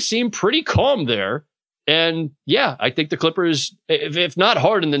now, things seem pretty calm there. And yeah, I think the Clippers, if not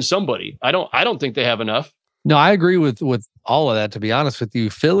Harden, then somebody. I don't think they have enough. No, I agree with all of that, to be honest with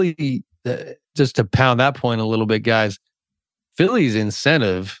you. Philly, just to pound that point a little bit, guys, Philly's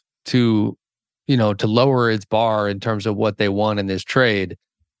incentive to lower its bar in terms of what they want in this trade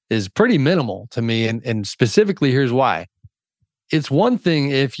is pretty minimal to me. And specifically, here's why. It's one thing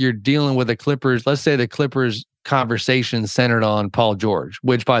if you're dealing with the Clippers, let's say the Clippers conversation centered on Paul George,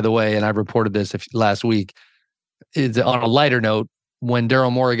 which, by the way, and I reported this last week, is on a lighter note. When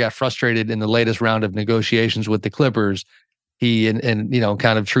Daryl Morey got frustrated in the latest round of negotiations with the Clippers, he, in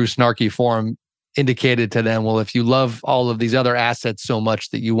kind of true snarky form, indicated to them, well, if you love all of these other assets so much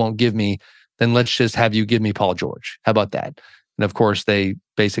that you won't give me, then let's just have you give me Paul George. How about that? And of course, they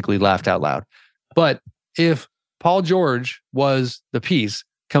basically laughed out loud. But if Paul George was the piece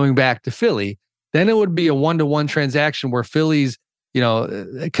coming back to Philly, then it would be a 1-to-1 transaction where Philly's,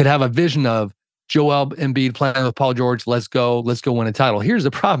 could have a vision of Joel Embiid playing with Paul George. Let's go win a title. Here's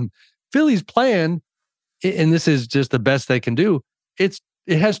the problem. Philly's plan, and this is just the best they can do, it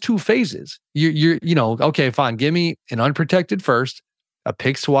has 2 phases. Okay, fine. Give me an unprotected first, a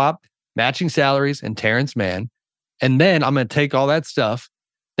pick swap, matching salaries, and Terrence Mann. And then I'm going to take all that stuff.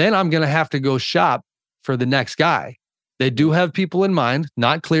 Then I'm going to have to go shop for the next guy. They do have people in mind,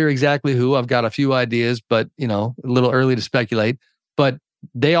 not clear exactly who. I've got a few ideas, but, a little early to speculate. But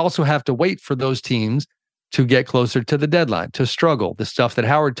they also have to wait for those teams to get closer to the deadline, to struggle, the stuff that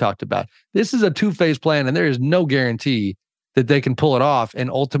Howard talked about. This is a 2-phase plan, and there is no guarantee that they can pull it off and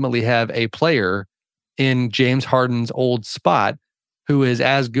ultimately have a player in James Harden's old spot who is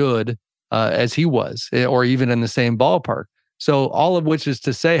as good as he was, or even in the same ballpark. So all of which is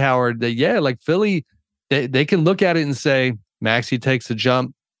to say, Howard, that, like Philly, they can look at it and say, Maxey takes the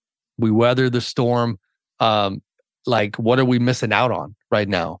jump. We weather the storm. Like, what are we missing out on right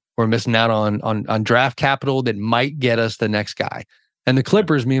now? We're missing out on draft capital that might get us the next guy. And the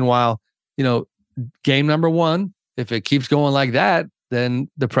Clippers, meanwhile, game number 1, if it keeps going like that, then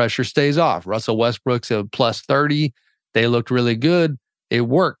the pressure stays off. Russell Westbrook's a plus 30. They looked really good. It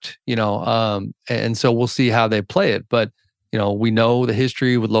worked, and so we'll see how they play it. But, we know the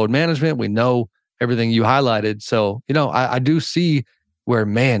history with load management. We know everything you highlighted. So, I do see where,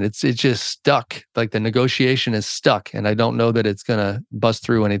 man, it's just stuck. Like the negotiation is stuck, and I don't know that it's going to bust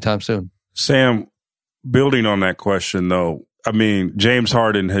through anytime soon. Sam, building on that question, though, I mean, James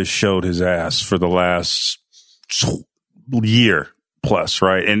Harden has showed his ass for the last year plus,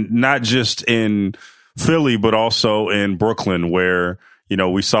 right? And not just in Philly, but also in Brooklyn, where,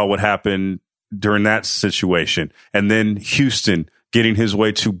 we saw what happened during that situation. And then Houston getting his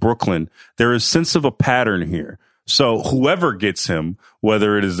way to Brooklyn. There is a sense of a pattern here. So whoever gets him,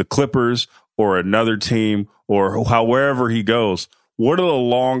 whether it is the Clippers or another team or wherever he goes, what are the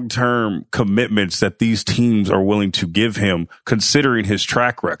long-term commitments that these teams are willing to give him, considering his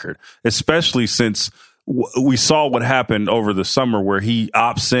track record, especially since we saw what happened over the summer where he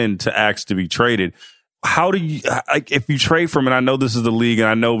opts in to ask to be traded? How do you, if you trade from it, I know this is the league and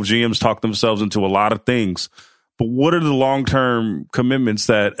I know GMs talk themselves into a lot of things, but what are the long-term commitments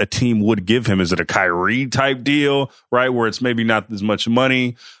that a team would give him? Is it a Kyrie type deal, right? Where it's maybe not as much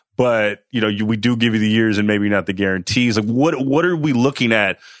money, but we do give you the years and maybe not the guarantees. Like what are we looking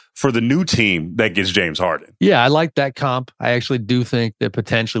at for the new team that gets James Harden? Yeah, I like that comp. I actually do think that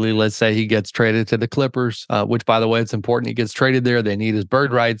potentially, let's say he gets traded to the Clippers, which, by the way, it's important he gets traded there. They need his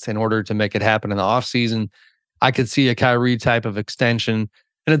bird rights in order to make it happen in the offseason. I could see a Kyrie type of extension.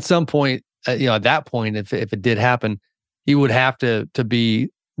 And at some point, at that point, if it did happen, he would have to be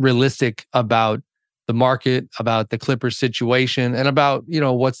realistic about the market, about the Clippers situation, and about,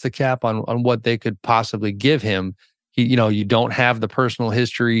 what's the cap on what they could possibly give him. You don't have the personal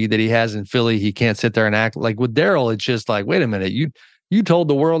history that he has in Philly. He can't sit there and act like with Daryl. It's just like, wait a minute, you told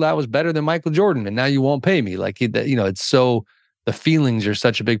the world I was better than Michael Jordan, and now you won't pay me. Like, it's so, the feelings are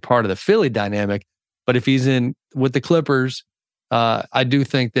such a big part of the Philly dynamic. But if he's in with the Clippers, I do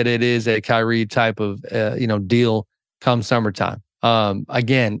think that it is a Kyrie type of deal come summertime.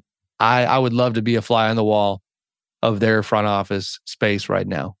 Again, I would love to be a fly on the wall of their front office space right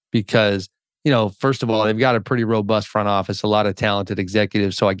now because, first of all, they've got a pretty robust front office, a lot of talented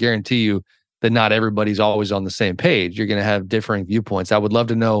executives. So I guarantee you that not everybody's always on the same page. You're going to have differing viewpoints. I would love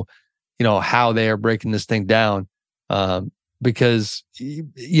to know, how they are breaking this thing down because,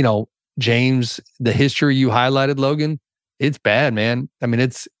 James, the history you highlighted, Logan, it's bad, man. I mean,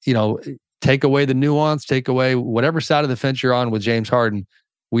 it's, take away the nuance, take away whatever side of the fence you're on with James Harden.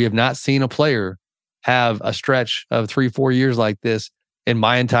 We have not seen a player have a stretch of 3-4 years like this in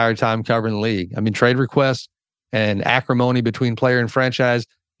my entire time covering the league. I mean, trade requests and acrimony between player and franchise,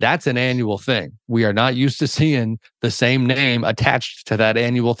 that's an annual thing. We are not used to seeing the same name attached to that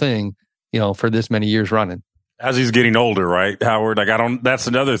annual thing, for this many years running. As he's getting older, right, Howard? Like, that's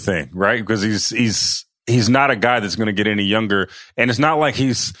another thing, right? Because he's not a guy that's going to get any younger. And it's not like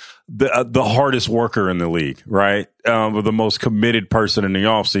he's the hardest worker in the league, right? Or the most committed person in the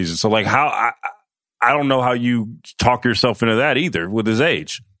offseason. So, like, I don't know how you talk yourself into that either with his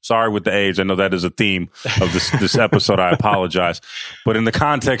age. Sorry with the age. I know that is a theme of this episode. I apologize. But in the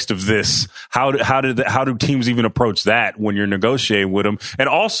context of this, how do teams even approach that when you're negotiating with him? And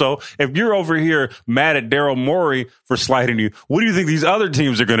also, if you're over here mad at Daryl Morey for slighting you, what do you think these other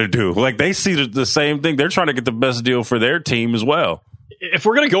teams are going to do? Like, they see the same thing. They're trying to get the best deal for their team as well. If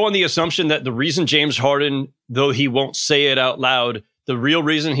we're going to go on the assumption that the reason James Harden, though he won't say it out loud, the real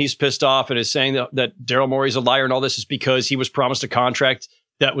reason he's pissed off and is saying that Daryl Morey's a liar and all this is because he was promised a contract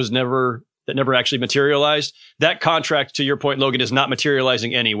that never actually materialized. That contract, to your point, Logan, is not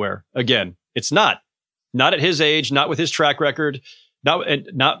materializing anywhere. Again, it's not at his age, not with his track record,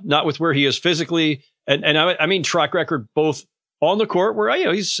 not with where he is physically. And I mean track record both on the court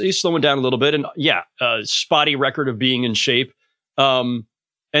where he's slowing down a little bit, and spotty record of being in shape.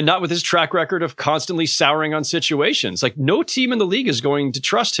 And not with his track record of constantly souring on situations. Like, no team in the league is going to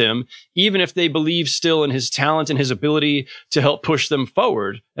trust him, even if they believe still in his talent and his ability to help push them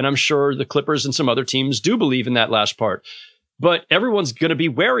forward. And I'm sure the Clippers and some other teams do believe in that last part. But everyone's going to be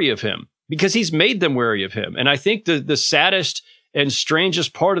wary of him because he's made them wary of him. And I think the saddest and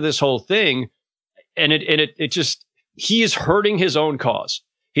strangest part of this whole thing, and it just, he is hurting his own cause.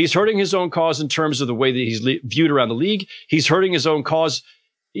 He's hurting his own cause in terms of the way that he's viewed around the league. He's hurting his own cause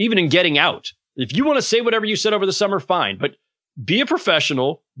even in getting out. If you want to say whatever you said over the summer, fine, but be a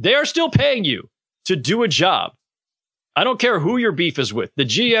professional. They are still paying you to do a job. I don't care who your beef is with, the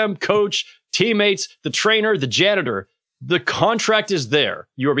GM, coach, teammates, the trainer, the janitor. The contract is there.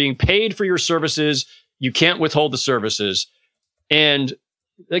 You are being paid for your services. You can't withhold the services. And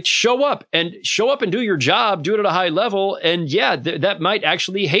like, show up and do your job, do it at a high level. And that might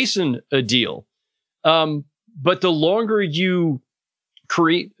actually hasten a deal. But the longer you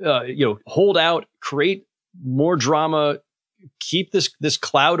create, hold out, create more drama, keep this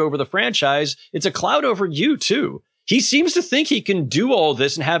cloud over the franchise, it's a cloud over you too. He seems to think he can do all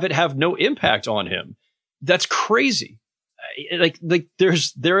this and have it have no impact on him. That's crazy. Like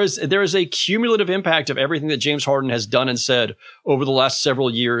there is a cumulative impact of everything that James Harden has done and said over the last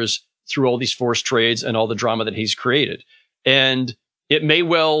several years through all these forced trades and all the drama that he's created. And it may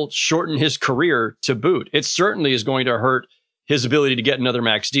well shorten his career to boot. It certainly is going to hurt his ability to get another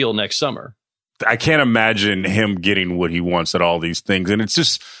max deal next summer. I can't imagine him getting what he wants at all these things. And it's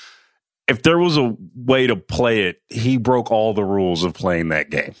just, if there was a way to play it, he broke all the rules of playing that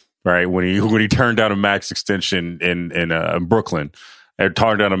game, right? When he turned down a max extension in Brooklyn, and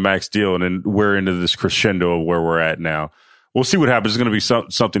turned down a max deal, and then we're into this crescendo of where we're at now. We'll see what happens. It's going to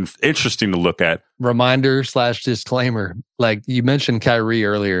be something interesting to look at. Reminder / disclaimer. Like you mentioned Kyrie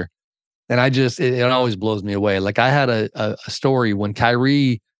earlier, and it always blows me away. Like I had a story when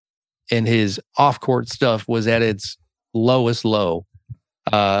Kyrie and his off-court stuff was at its lowest low.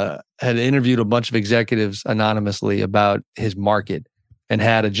 Had interviewed a bunch of executives anonymously about his market and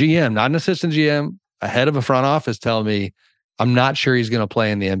had a GM, not an assistant GM, a head of a front office tell me, I'm not sure he's going to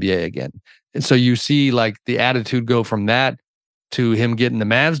play in the NBA again. And so you see like the attitude go from that to him getting the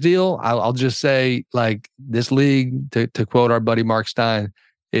Mavs deal. I'll just say, like, this league, to quote our buddy Mark Stein,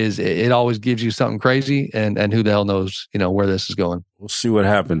 it always gives you something crazy, and who the hell knows, where this is going. We'll see what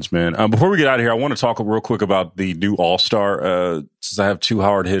happens, man. Before we get out of here, I want to talk real quick about the new All-Star. Since I have two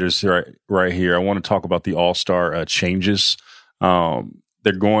Howard hitters right here, I want to talk about the All-Star changes. They're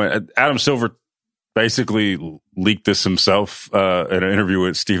going. Adam Silver basically leaked this himself in an interview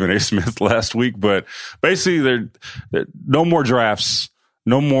with Stephen A. Smith last week. But basically, they're no more drafts,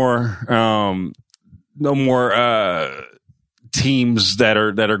 no more teams that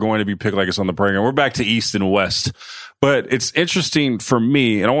are going to be picked like it's on the program. We're back to East and West. But it's interesting for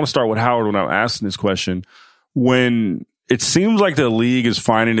me, and I want to start with Howard when I'm asking this question, when it seems like the league is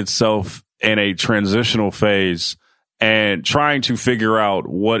finding itself in a transitional phase and trying to figure out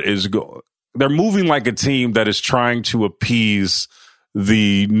what is going. They're moving like a team that is trying to appease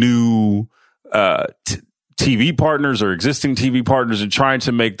the new TV partners or existing TV partners and trying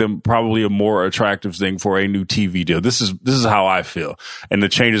to make them probably a more attractive thing for a new TV deal. This is how I feel. And the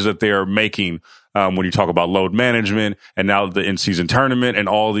changes that they are making when you talk about load management and now the in-season tournament and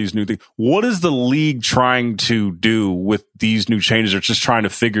all these new things. What is the league trying to do with these new changes? Or just trying to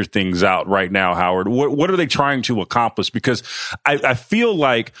figure things out right now, Howard? What are they trying to accomplish? Because I feel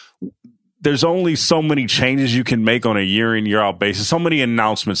like there's only so many changes you can make on a year in, year out basis. So many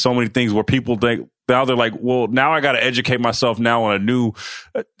announcements, so many things where people think, now they're like, well, now I got to educate myself now on a new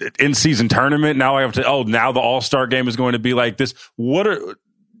in-season tournament. Now I have to, now the All-Star game is going to be like this.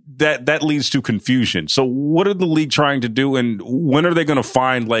 That leads to confusion. So what are the league trying to do? And when are they going to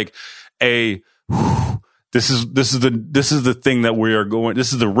find like this is the thing that we are going,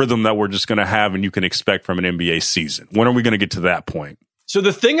 this is the rhythm that we're just going to have and you can expect from an NBA season. When are we going to get to that point? So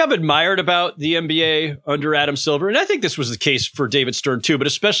the thing I've admired about the NBA under Adam Silver, and I think this was the case for David Stern too, but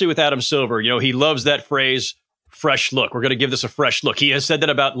especially with Adam Silver, he loves that phrase, fresh look. We're going to give this a fresh look. He has said that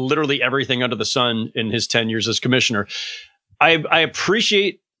about literally everything under the sun in his 10 years as commissioner. I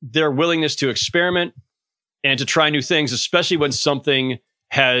appreciate their willingness to experiment and to try new things, especially when something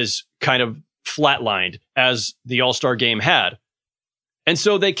has kind of flatlined as the All-Star game had. And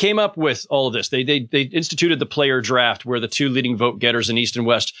so they came up with all of this. They instituted the player draft where the two leading vote getters in East and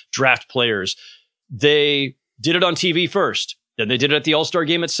West draft players. They did it on TV first. Then they did it at the All-Star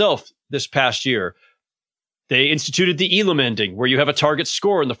game itself this past year. They instituted the Elam ending where you have a target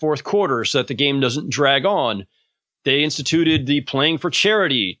score in the fourth quarter so that the game doesn't drag on. They instituted the playing for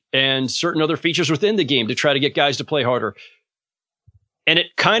charity and certain other features within the game to try to get guys to play harder. And it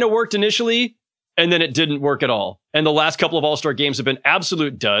kind of worked initially, and then it didn't work at all. And the last couple of All-Star games have been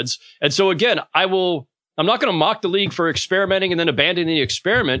absolute duds. And so again, I'm not going to mock the league for experimenting and then abandoning the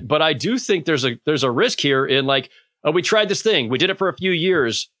experiment, but I do think there's a risk here in like, we tried this thing. We did it for a few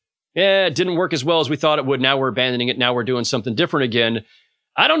years. It didn't work as well as we thought it would. Now we're abandoning it. Now we're doing something different again.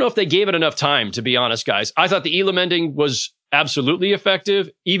 I don't know if they gave it enough time, to be honest, guys. I thought the Elam ending was absolutely effective,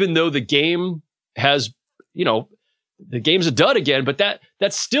 even though the game has, the game's a dud again, but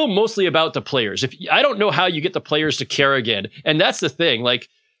that's still mostly about the players. I don't know how you get the players to care again. And that's the thing. Like,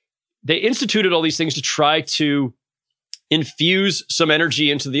 they instituted all these things to try to infuse some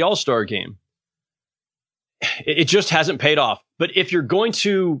energy into the All-Star game. It just hasn't paid off. But if you're going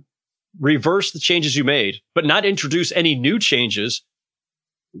to reverse the changes you made, but not introduce any new changes,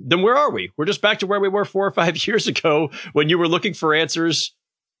 then where are we? We're just back to where we were 4 or 5 years ago when you were looking for answers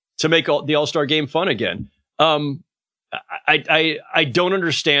to make the All-Star game fun again. I don't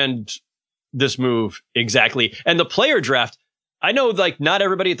understand this move exactly. And the player draft, I know like not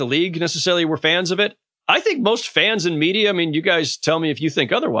everybody at the league necessarily were fans of it. I think most fans and media, I mean, you guys tell me if you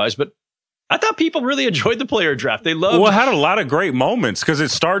think otherwise, but I thought people really enjoyed the player draft. They loved. Well, it had a lot of great moments because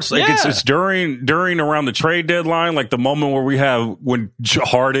it starts like it's during around the trade deadline, like the moment where we have when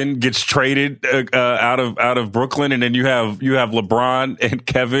Harden gets traded out of Brooklyn, and then you have LeBron and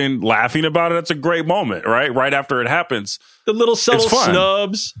Kevin laughing about it. That's a great moment, right? Right after it happens. The little subtle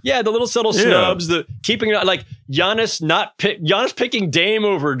snubs. Yeah, the little subtle snubs. The keeping like Giannis picking Dame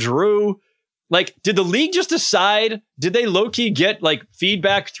over Drew. Like, did the league just decide? Did they low-key get like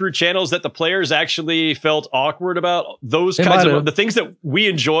feedback through channels that the players actually felt awkward about those kinds of the things that we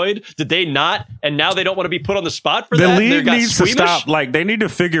enjoyed? Did they not? And now they don't want to be put on the spot for that? The league needs to stop. Like, they need to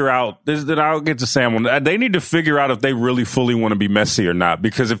figure out. I'll get to Sam. They need to figure out if they really fully want to be messy or not.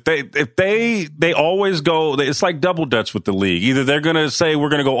 Because if they always go, it's like double dutch with the league. Either they're going to say we're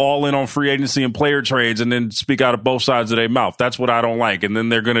going to go all in on free agency and player trades, and then speak out of both sides of their mouth. That's what I don't like. And then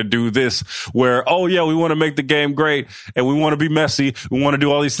they're going to do this. Where, oh yeah, we want to make the game great and we want to be messy. We want to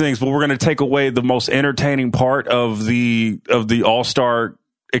do all these things, but we're going to take away the most entertaining part of the All-Star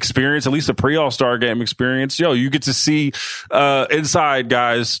experience, at least the pre-All-Star game experience. You get to see inside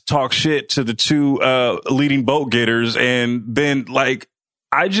guys talk shit to the two leading vote getters, and then like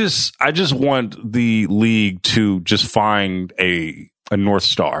I just want the league to just find a North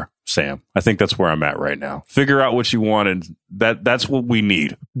Star. Sam, I think that's where I'm at right now. Figure out what you want, and that's what we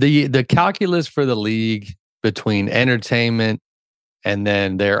need. The calculus for the league between entertainment and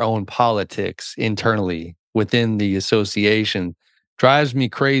then their own politics internally within the association drives me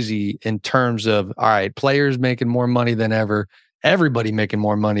crazy in terms of, all right, players making more money than ever, everybody making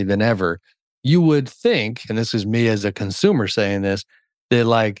more money than ever. You would think, and this is me as a consumer saying this, that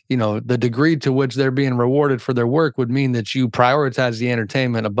like, the degree to which they're being rewarded for their work would mean that you prioritize the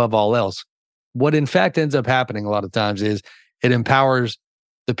entertainment above all else. What in fact ends up happening a lot of times is it empowers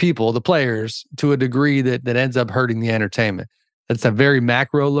the people, the players, to a degree that ends up hurting the entertainment. That's a very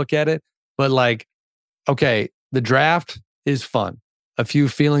macro look at it. But like, okay, the draft is fun. A few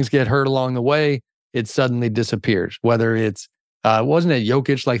feelings get hurt along the way. It suddenly disappears. Whether it's wasn't it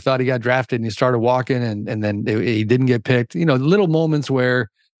Jokic like thought he got drafted and he started walking and then he didn't get picked? Little moments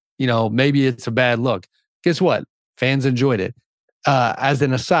where, maybe it's a bad look. Guess what? Fans enjoyed it. As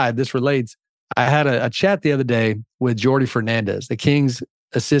an aside, this relates. I had a chat the other day with Jordi Fernandez, the Kings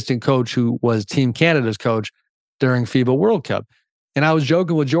assistant coach who was Team Canada's coach during FIBA World Cup. And I was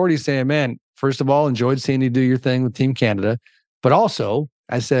joking with Jordi saying, man, first of all, enjoyed seeing you do your thing with Team Canada. But also,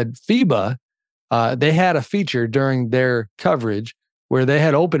 I said, FIBA, they had a feature during their coverage where they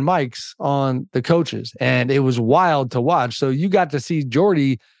had open mics on the coaches, and it was wild to watch. So you got to see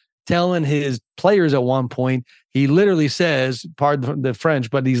Jordi telling his players at one point, he literally says, pardon the French,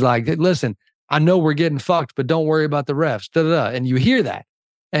 but he's like, listen, I know we're getting fucked, but don't worry about the refs. And you hear that.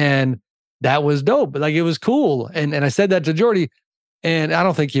 And that was dope. Like, it was cool. And I said that to Jordi, and I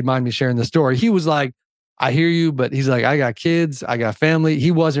don't think he'd mind me sharing the story. He was like, I hear you, but he's like, I got kids, I got family.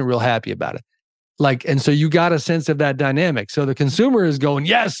 He wasn't real happy about it. Like, and so you got a sense of that dynamic. So the consumer is going,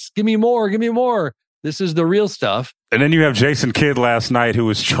 yes, give me more, give me more. This is the real stuff. And then you have Jason Kidd last night, who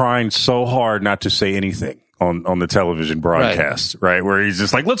was trying so hard not to say anything on the television broadcast, right? Where he's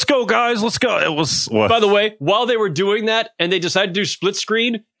just like, let's go, guys, let's go. It was, by the way, while they were doing that and they decided to do split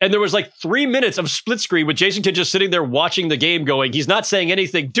screen, and there was like 3 minutes of split screen with Jason Kidd just sitting there watching the game going, he's not saying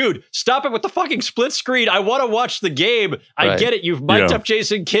anything. Dude, stop it with the fucking split screen. I want to watch the game. I get it. You've mic'd up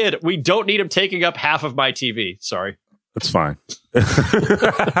Jason Kidd. We don't need him taking up half of my TV. Sorry. That's fine.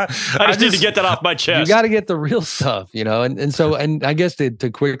 I just need to get that off my chest. You got to get the real stuff, and so I guess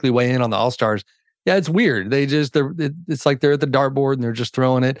to quickly weigh in on the All-Stars, yeah, it's weird. It's like they're at the dartboard and they're just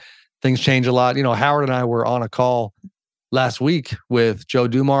throwing it. Things change a lot. Howard and I were on a call last week with Joe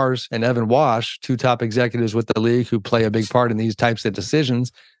Dumars and Evan Wash, two top executives with the league who play a big part in these types of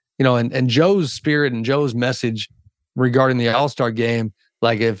decisions. And Joe's spirit and Joe's message regarding the All-Star game,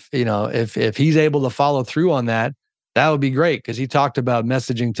 like if he's able to follow through on that, that would be great, because he talked about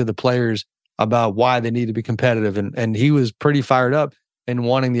messaging to the players about why they need to be competitive. And he was pretty fired up and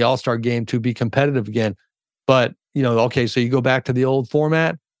wanting the All-Star game to be competitive again. But, okay, so you go back to the old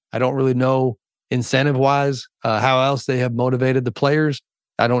format. I don't really know incentive-wise how else they have motivated the players.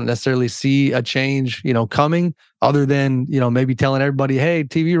 I don't necessarily see a change, coming, other than, maybe telling everybody, hey,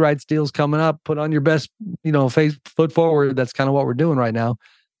 TV rights deal's coming up, put on your best, foot forward. That's kind of what we're doing right now.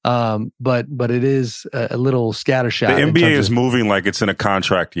 But it is a little scattershot. The NBA is moving like it's in a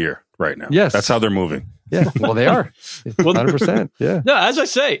contract year right now. Yes. That's how they're moving. Yeah, well, they are 100%. Yeah. No, as I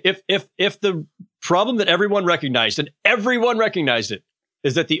say, if the problem that everyone recognized, and everyone recognized it,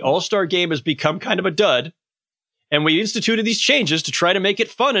 is that the All-Star game has become kind of a dud, And we instituted these changes to try to make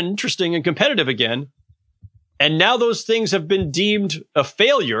it fun and interesting and competitive again. And now those things have been deemed a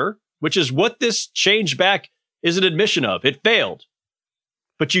failure, which is what this change back is an admission of. It failed.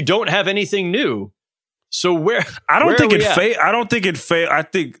 But you don't have anything new. So I don't think it failed. I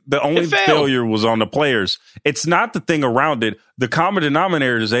think the only failure was on the players. It's not the thing around it. The common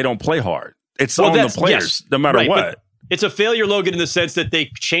denominator is they don't play hard. It's on the players, no matter what. It's a failure, Logan, in the sense that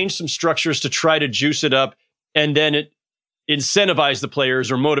they changed some structures to try to juice it up, and then it incentivize the players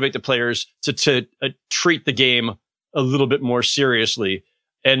or motivate the players to treat the game a little bit more seriously,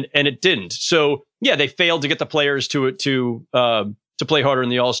 and it didn't. So yeah, they failed to get the players to play harder in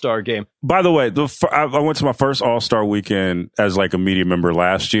the All-Star game. By the way, I went to my first All-Star weekend as like a media member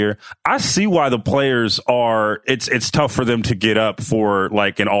last year. I see why the players it's tough for them to get up for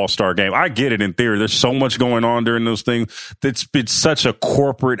like an All-Star game. I get it in theory. There's so much going on during those things. It's such a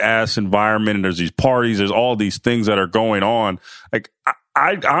corporate ass environment, and there's these parties, there's all these things that are going on. Like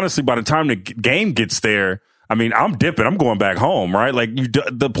I honestly, by the time the game gets there, I mean, I'm dipping. I'm going back home, right? Like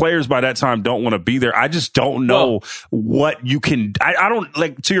the players by that time don't want to be there. I just don't know what you can. I don't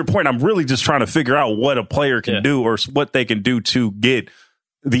like, to your point. I'm really just trying to figure out what a player can do or what they can do to get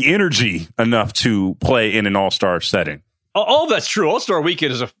the energy enough to play in an all-star setting. All that's true. All-Star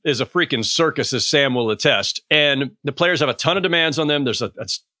Weekend is a freaking circus, as Sam will attest. And the players have a ton of demands on them. There's a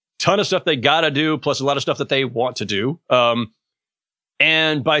ton of stuff they got to do, plus a lot of stuff that they want to do.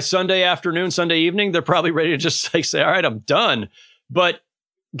 And by Sunday afternoon, Sunday evening, they're probably ready to just like say, all right, I'm done. But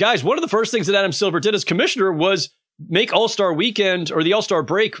guys, one of the first things that Adam Silver did as commissioner was make All-Star Weekend or the All-Star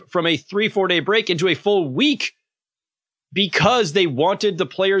break from a 3-4 day break into a full week, because they wanted the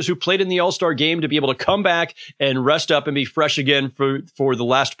players who played in the All-Star game to be able to come back and rest up and be fresh again for the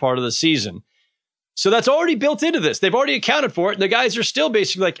last part of the season. So that's already built into this. They've already accounted for it. And the guys are still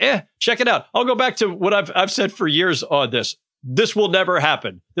basically like, check it out. I'll go back to what I've said for years on this. This will never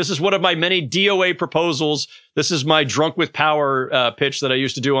happen. This is one of my many DOA proposals. This is my drunk with power pitch that I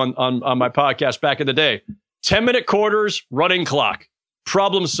used to do on my podcast back in the day. 10-minute quarters, running clock.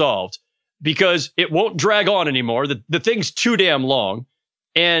 Problem solved. Because it won't drag on anymore. The thing's too damn long.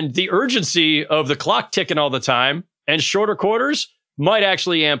 And the urgency of the clock ticking all the time and shorter quarters might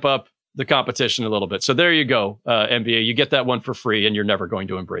actually amp up the competition a little bit. So there you go, NBA. You get that one for free, and you're never going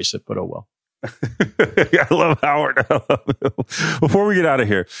to embrace it, but oh well. I love Howard. Before we get out of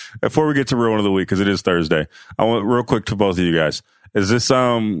here, before we get to real one of the week, because it is Thursday, I want real quick to both of you guys. Is this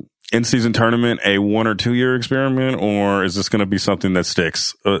in-season tournament a 1 or 2 year experiment, or is this going to be something that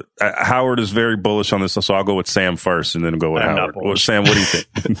sticks? Howard is very bullish on this, so I'll go with Sam first and then go with Howard. Well, Sam, what do you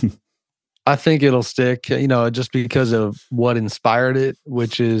think? I think it'll stick, just because of what inspired it,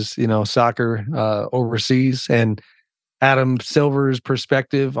 which is, soccer overseas, and Adam Silver's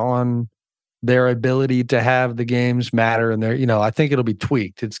perspective on their ability to have the games matter. And I think it'll be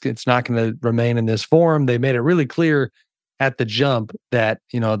tweaked. It's not going to remain in this form. They made it really clear at the jump that,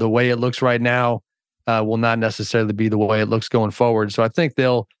 the way it looks right now will not necessarily be the way it looks going forward. So I think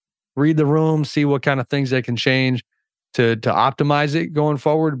they'll read the room, see what kind of things they can change to optimize it going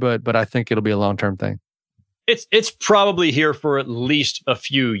forward. But I think it'll be a long-term thing. It's probably here for at least a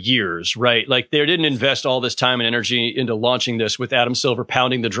few years, right? Like, they didn't invest all this time and energy into launching this with Adam Silver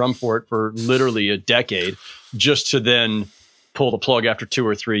pounding the drum for it for literally a decade, just to then pull the plug after 2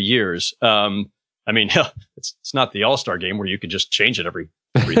 or 3 years. I mean, it's not the All-Star game where you could just change it every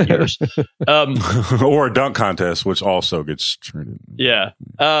 3 years. Or a dunk contest, which also gets treated. Yeah.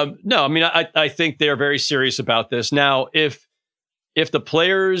 No, I mean, I think they're very serious about this. Now, if the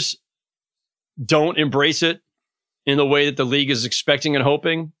players don't embrace it in the way that the league is expecting and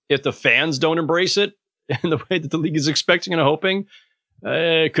hoping, if the fans don't embrace it in the way that the league is expecting and hoping,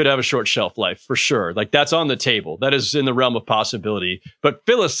 it could have a short shelf life for sure. Like, that's on the table. That is in the realm of possibility. But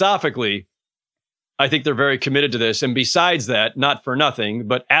philosophically, I think they're very committed to this. And besides that, not for nothing,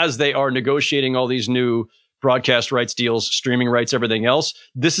 but as they are negotiating all these new broadcast rights deals, streaming rights, everything else,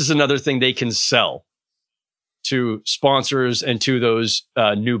 this is another thing they can sell to sponsors and to those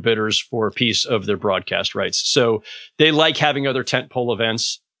new bidders for a piece of their broadcast rights. So they like having other tentpole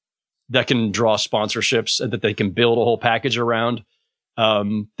events that can draw sponsorships and that they can build a whole package around.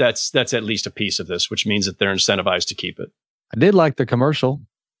 That's at least a piece of this, which means that they're incentivized to keep it. I did like the commercial,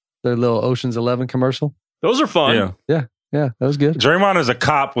 the little Ocean's 11 commercial. Those are fun. Yeah, that was good. Draymond as a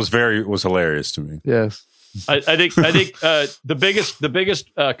cop was hilarious to me. Yes. I think the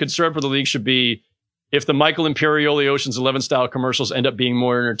biggest concern for the league should be if the Michael Imperioli Ocean's 11 style commercials end up being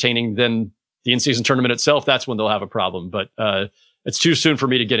more entertaining than the in-season tournament itself. That's when they'll have a problem. But it's too soon for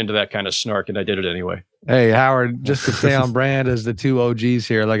me to get into that kind of snark, and I did it anyway. Hey, Howard, just to stay on brand as the two OGs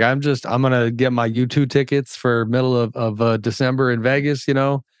here, like I'm going to get my U2 tickets for middle of December in Vegas,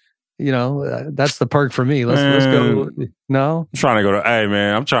 that's the perk for me. Let's go. No, I'm trying to go to. Hey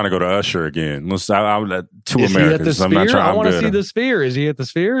man, I'm trying to go to Usher again. I'm at two Is Americans. He at the Sphere? I want to see the Sphere. Is he at the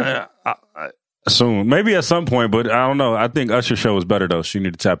Sphere? Soon, maybe at some point, but I don't know. I think Usher show is better though. So you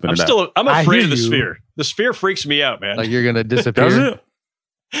need to tap into that. I'm afraid of the Sphere. The Sphere freaks me out, man. Like you're gonna disappear. Does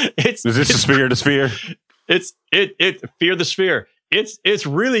it? Is this the Sphere? The Sphere? It's Fear the Sphere. It's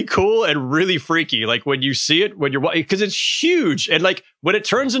really cool and really freaky. Like when you see it, because it's huge, and like when it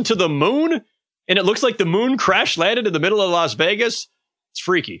turns into the moon, and it looks like the moon crash landed in the middle of Las Vegas. It's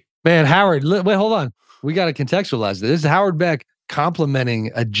freaky. Man, Howard, wait, hold on. We got to contextualize this. This is Howard Beck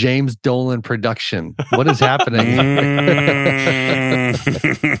complimenting a James Dolan production. What is happening?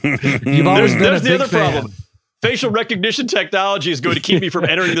 You've always been there's a the big other fan. problem. Facial recognition technology is going to keep me from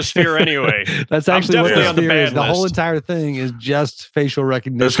entering the Sphere anyway. That's actually I'm what definitely the on the Sphere ban is. The whole list. entire thing is just facial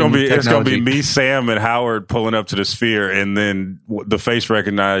recognition. It's gonna be me, Sam, and Howard pulling up to the Sphere, and then the face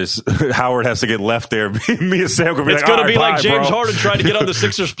recognize Howard has to get left there. Me and Sam gonna be It's like, going to "All be right, like bye, James bro." Harden trying to get on the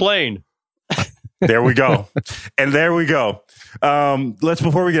Sixers plane. There we go. And there we go.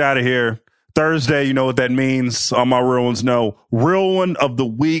 Before we get out of here, Thursday, you know what that means. All my real ones know. Real one of the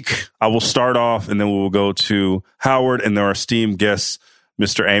week. I will start off, and then we will go to Howard and our esteemed guest,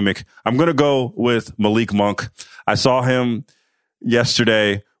 Mr. Amick. I'm going to go with Malik Monk. I saw him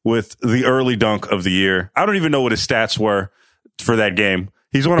yesterday with the early dunk of the year. I don't even know what his stats were for that game.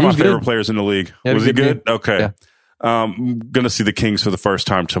 He's one of my favorite players in the league. Yeah, was he good? Game. Okay. Yeah. I'm going to see the Kings for the first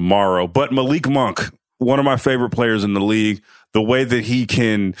time tomorrow. But Malik Monk, one of my favorite players in the league, the way that he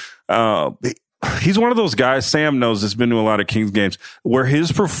can, he's one of those guys, Sam knows, has been to a lot of Kings games, where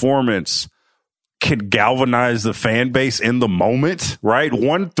his performance can galvanize the fan base in the moment, right?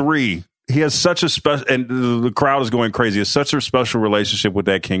 1-3. He has such a special, and the crowd is going crazy. He has such a special relationship with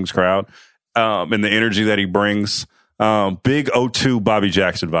that Kings crowd, and the energy that he brings. Big 0-2 Bobby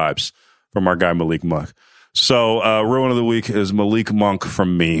Jackson vibes from our guy Malik Monk. So, real one of the week is Malik Monk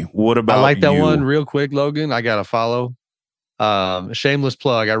from me. What about you? I like that one real quick, Logan. I got to follow. Shameless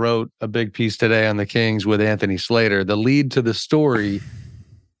plug. I wrote a big piece today on the Kings with Anthony Slater. The lead to the story,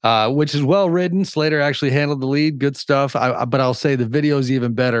 which is well written. Slater actually handled the lead. Good stuff. But I'll say the video is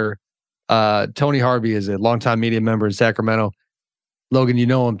even better. Tony Harvey is a longtime media member in Sacramento. Logan, you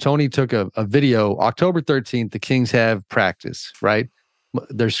know him. Tony took a video. October 13th, the Kings have practice, right?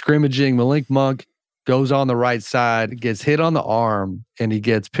 They're scrimmaging. Malik Monk goes on the right side, gets hit on the arm, and he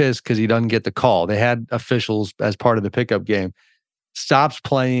gets pissed because he doesn't get the call. They had officials as part of the pickup game. Stops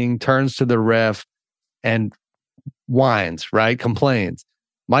playing, turns to the ref, and whines, right? Complains.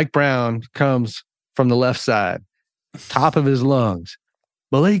 Mike Brown comes from the left side, top of his lungs.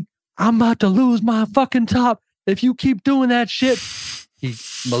 Malik, I'm about to lose my fucking top if you keep doing that shit.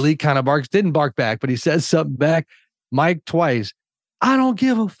 Malik kind of didn't bark back, but he says something back. Mike twice. I don't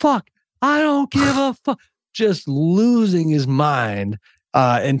give a fuck. I don't give a fuck. Just losing his mind.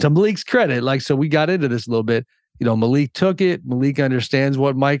 And to Malik's credit, so we got into this a little bit. Malik took it. Malik understands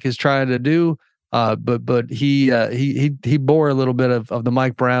what Mike is trying to do. But he bore a little bit of the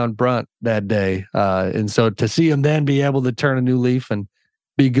Mike Brown brunt that day. And so to see him then be able to turn a new leaf and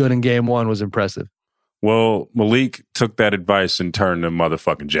be good in game one was impressive. Well, Malik took that advice and turned the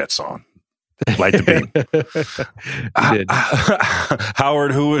motherfucking Jets on. Like the beat.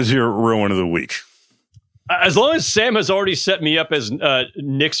 Howard, who is your real one of the week? As long as Sam has already set me up as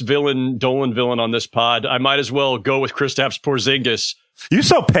Knicks villain, Dolan villain on this pod, I might as well go with Kristaps Porzingis. You're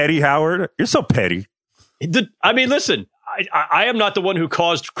so petty, Howard. You're so petty. Listen, I am not the one who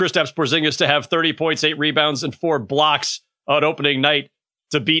caused Kristaps Porzingis to have 30 points, 8 rebounds, and 4 blocks on opening night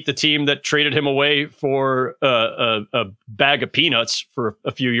to beat the team that traded him away for a bag of peanuts for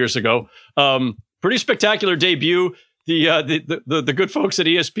a few years ago. Pretty spectacular debut. The good folks at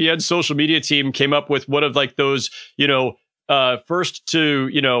ESPN social media team came up with one of those, first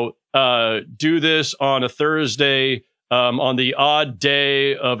to, do this on a Thursday, on the odd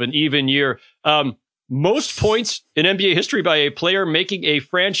day of an even year. Most points in NBA history by a player making a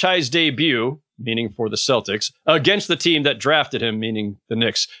franchise debut, meaning for the Celtics, against the team that drafted him, meaning the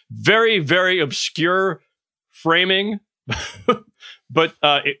Knicks. Very, very obscure framing. But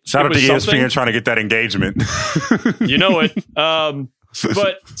shout out to ESPN trying to get that engagement. You know it.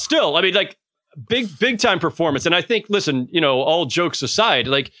 But still, big time performance. And I think, listen, all jokes aside,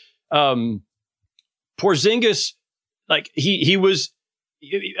 Porzingis, he was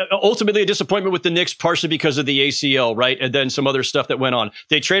ultimately a disappointment with the Knicks, partially because of the ACL, right? And then some other stuff that went on.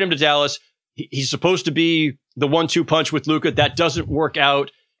 They trade him to Dallas. He's supposed to be the 1-2 punch with Luka. That doesn't work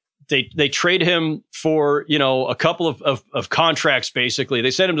out. They trade him for, a couple of contracts, basically.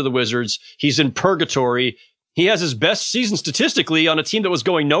 They sent him to the Wizards. He's in purgatory. He has his best season statistically on a team that was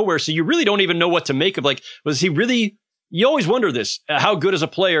going nowhere. So you really don't even know what to make of. Like, was he really, you always wonder this, how good is a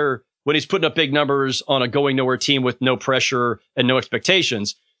player when he's putting up big numbers on a going nowhere team with no pressure and no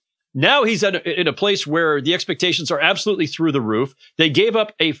expectations. Now he's in a place where the expectations are absolutely through the roof. They gave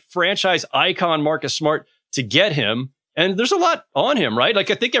up a franchise icon, Marcus Smart, to get him. And there's a lot on him, right?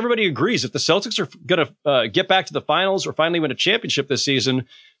 Like, I think everybody agrees if the Celtics are going to get back to the finals or finally win a championship this season,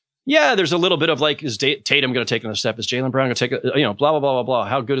 yeah, there's a little bit of like, is Tatum going to take another step? Is Jaylen Brown going to take blah, blah, blah, blah, blah.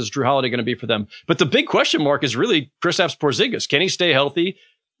 How good is Drew Holiday going to be for them? But the big question mark is really Kristaps Porzingis. Can he stay healthy?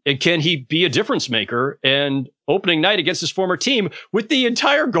 And can he be a difference maker? And opening night against his former team with the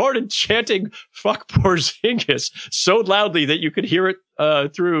entire Garden chanting "fuck Porzingis" so loudly that you could hear it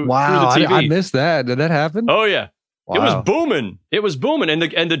through the TV. I missed that. Did that happen? Oh yeah. Wow. It was booming.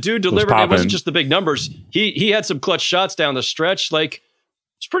 And the dude delivered. It wasn't just the big numbers. He had some clutch shots down the stretch. Like,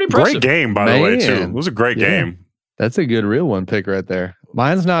 it's pretty impressive. Great game, by the way, too. It was a great game. That's a good real one pick right there.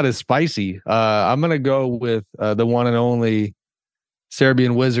 Mine's not as spicy. I'm going to go with the one and only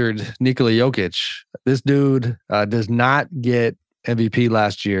Serbian wizard, Nikola Jokic. This dude does not get MVP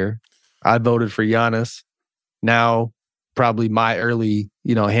last year. I voted for Giannis. Now, probably my early,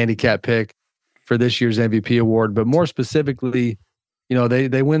 handicap pick for this year's MVP award. But more specifically,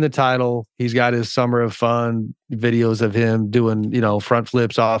 they win the title. He's got his summer of fun videos of him doing, front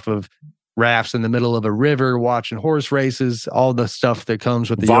flips off of rafts in the middle of a river, watching horse races, all the stuff that comes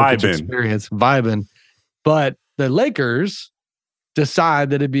with the Jokic experience, vibing. But the Lakers decide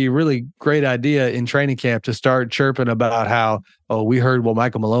that it'd be a really great idea in training camp to start chirping about how, we heard what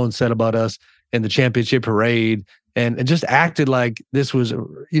Michael Malone said about us in the championship parade, and just acted like this was,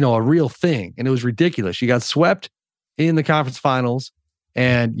 a real thing. And it was ridiculous. You got swept in the conference finals,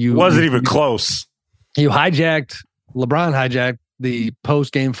 and wasn't even close. LeBron hijacked the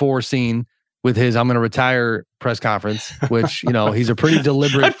post game 4 scene with his "I'm going to retire" press conference, which, he's a pretty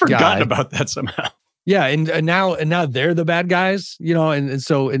deliberate I'd forgotten guy. about that somehow. Yeah, and now they're the bad guys, and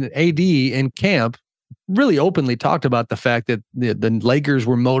so in AD in camp really openly talked about the fact that the Lakers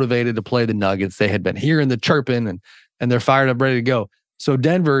were motivated to play the Nuggets. They had been hearing the chirping and they're fired up, ready to go. So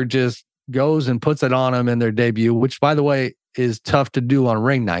Denver just goes and puts it on them in their debut, which, by the way, is tough to do on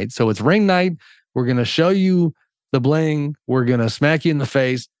ring night. So it's ring night. We're going to show you the bling. We're going to smack you in the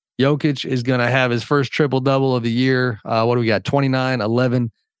face. Jokic is going to have his first triple-double of the year. What do we got? 29,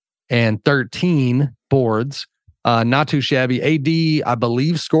 11, and 13 boards. Not too shabby. AD, I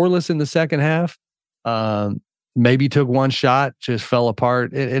believe, scoreless in the second half. Maybe took one shot, just fell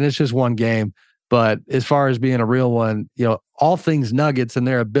apart. And it's just one game. But as far as being a real one, all things Nuggets and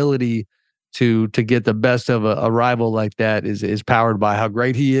their ability to get the best of a rival like that is powered by how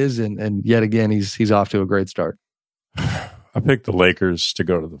great he is. And yet again, he's off to a great start. I picked the Lakers to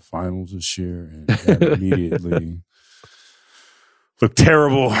go to the finals this year, and that immediately looked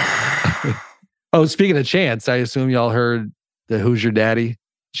terrible. Oh, speaking of chants, I assume y'all heard the "Who's Your Daddy"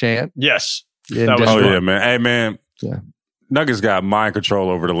 chant? Yes. Yeah, man. Hey, man. Yeah. Nuggets got mind control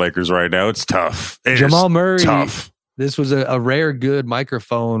over the Lakers right now. It's tough. Jamal Murray. Tough. This was a rare good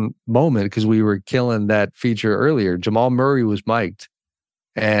microphone moment because we were killing that feature earlier. Jamal Murray was mic'd,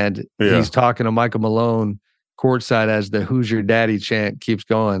 and he's talking to Michael Malone courtside as the "Who's Your Daddy" chant keeps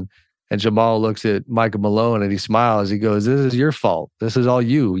going. And Jamal looks at Michael Malone and he smiles. He goes, "This is your fault. This is all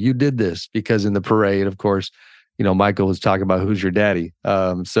you. You did this." Because in the parade, of course, Michael was talking about "Who's Your Daddy."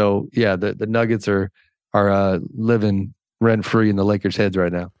 So yeah, the Nuggets are living rent free in the Lakers' heads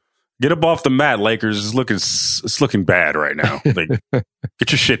right now. Get up off the mat, Lakers. It's looking bad right now. Like,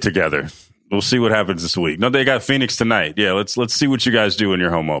 get your shit together. We'll see what happens this week. No, they got Phoenix tonight. Yeah, let's see what you guys do in your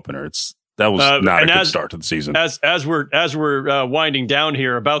home opener. That was not a good start to the season. As we're winding down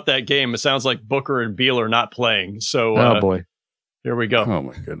here about that game, it sounds like Booker and Beal are not playing. So, oh boy, here we go. Oh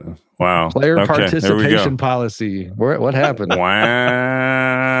my goodness! Wow, player participation policy. What happened?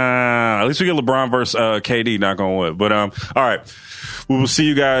 Wow. At least we get LeBron versus KD. Knock on wood. But all right, we will see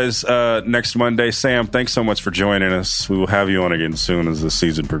you guys next Monday. Sam, thanks so much for joining us. We will have you on again soon as the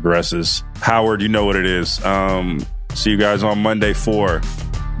season progresses. Howard, you know what it is. See you guys on Monday for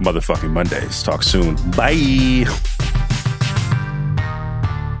motherfucking Mondays. Talk soon. Bye.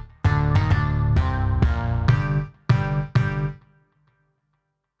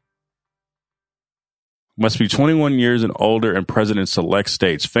 Must be 21 years and older and present in select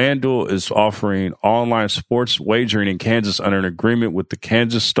states. FanDuel is offering online sports wagering in Kansas under an agreement with the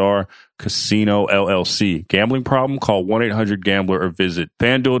Kansas Star Casino LLC. Gambling problem? Call 1-800-GAMBLER or visit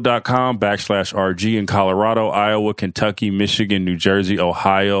FanDuel.com/RG in Colorado, Iowa, Kentucky, Michigan, New Jersey,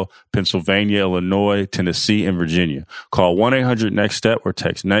 Ohio, Pennsylvania, Illinois, Tennessee, and Virginia. Call 1-800-NEXT-STEP or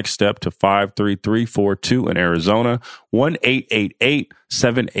text NEXT STEP to 53342 in Arizona,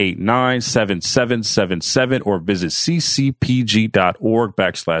 1-888-789-7777 or visit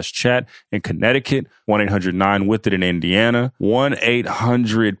ccpg.org/chat in Connecticut, 1-800-9-WITH-IT in Indiana,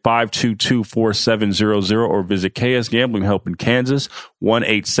 1-800-522-4700 or visit KS Gambling Help in Kansas,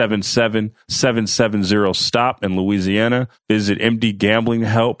 1-877-770-STOP in Louisiana. Visit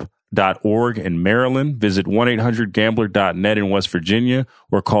mdgamblinghelp.org in Maryland. Visit 1-800-GAMBLER.net in West Virginia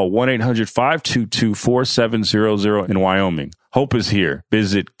or call 1-800-522-4700 in Wyoming. Hope is here.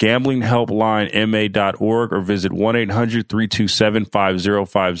 Visit gamblinghelplinema.org or visit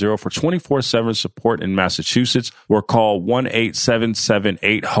 1-800-327-5050 for 24/7 support in Massachusetts or call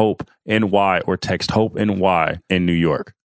 1-877-8-HOPE-NY or text HOPE-NY in New York.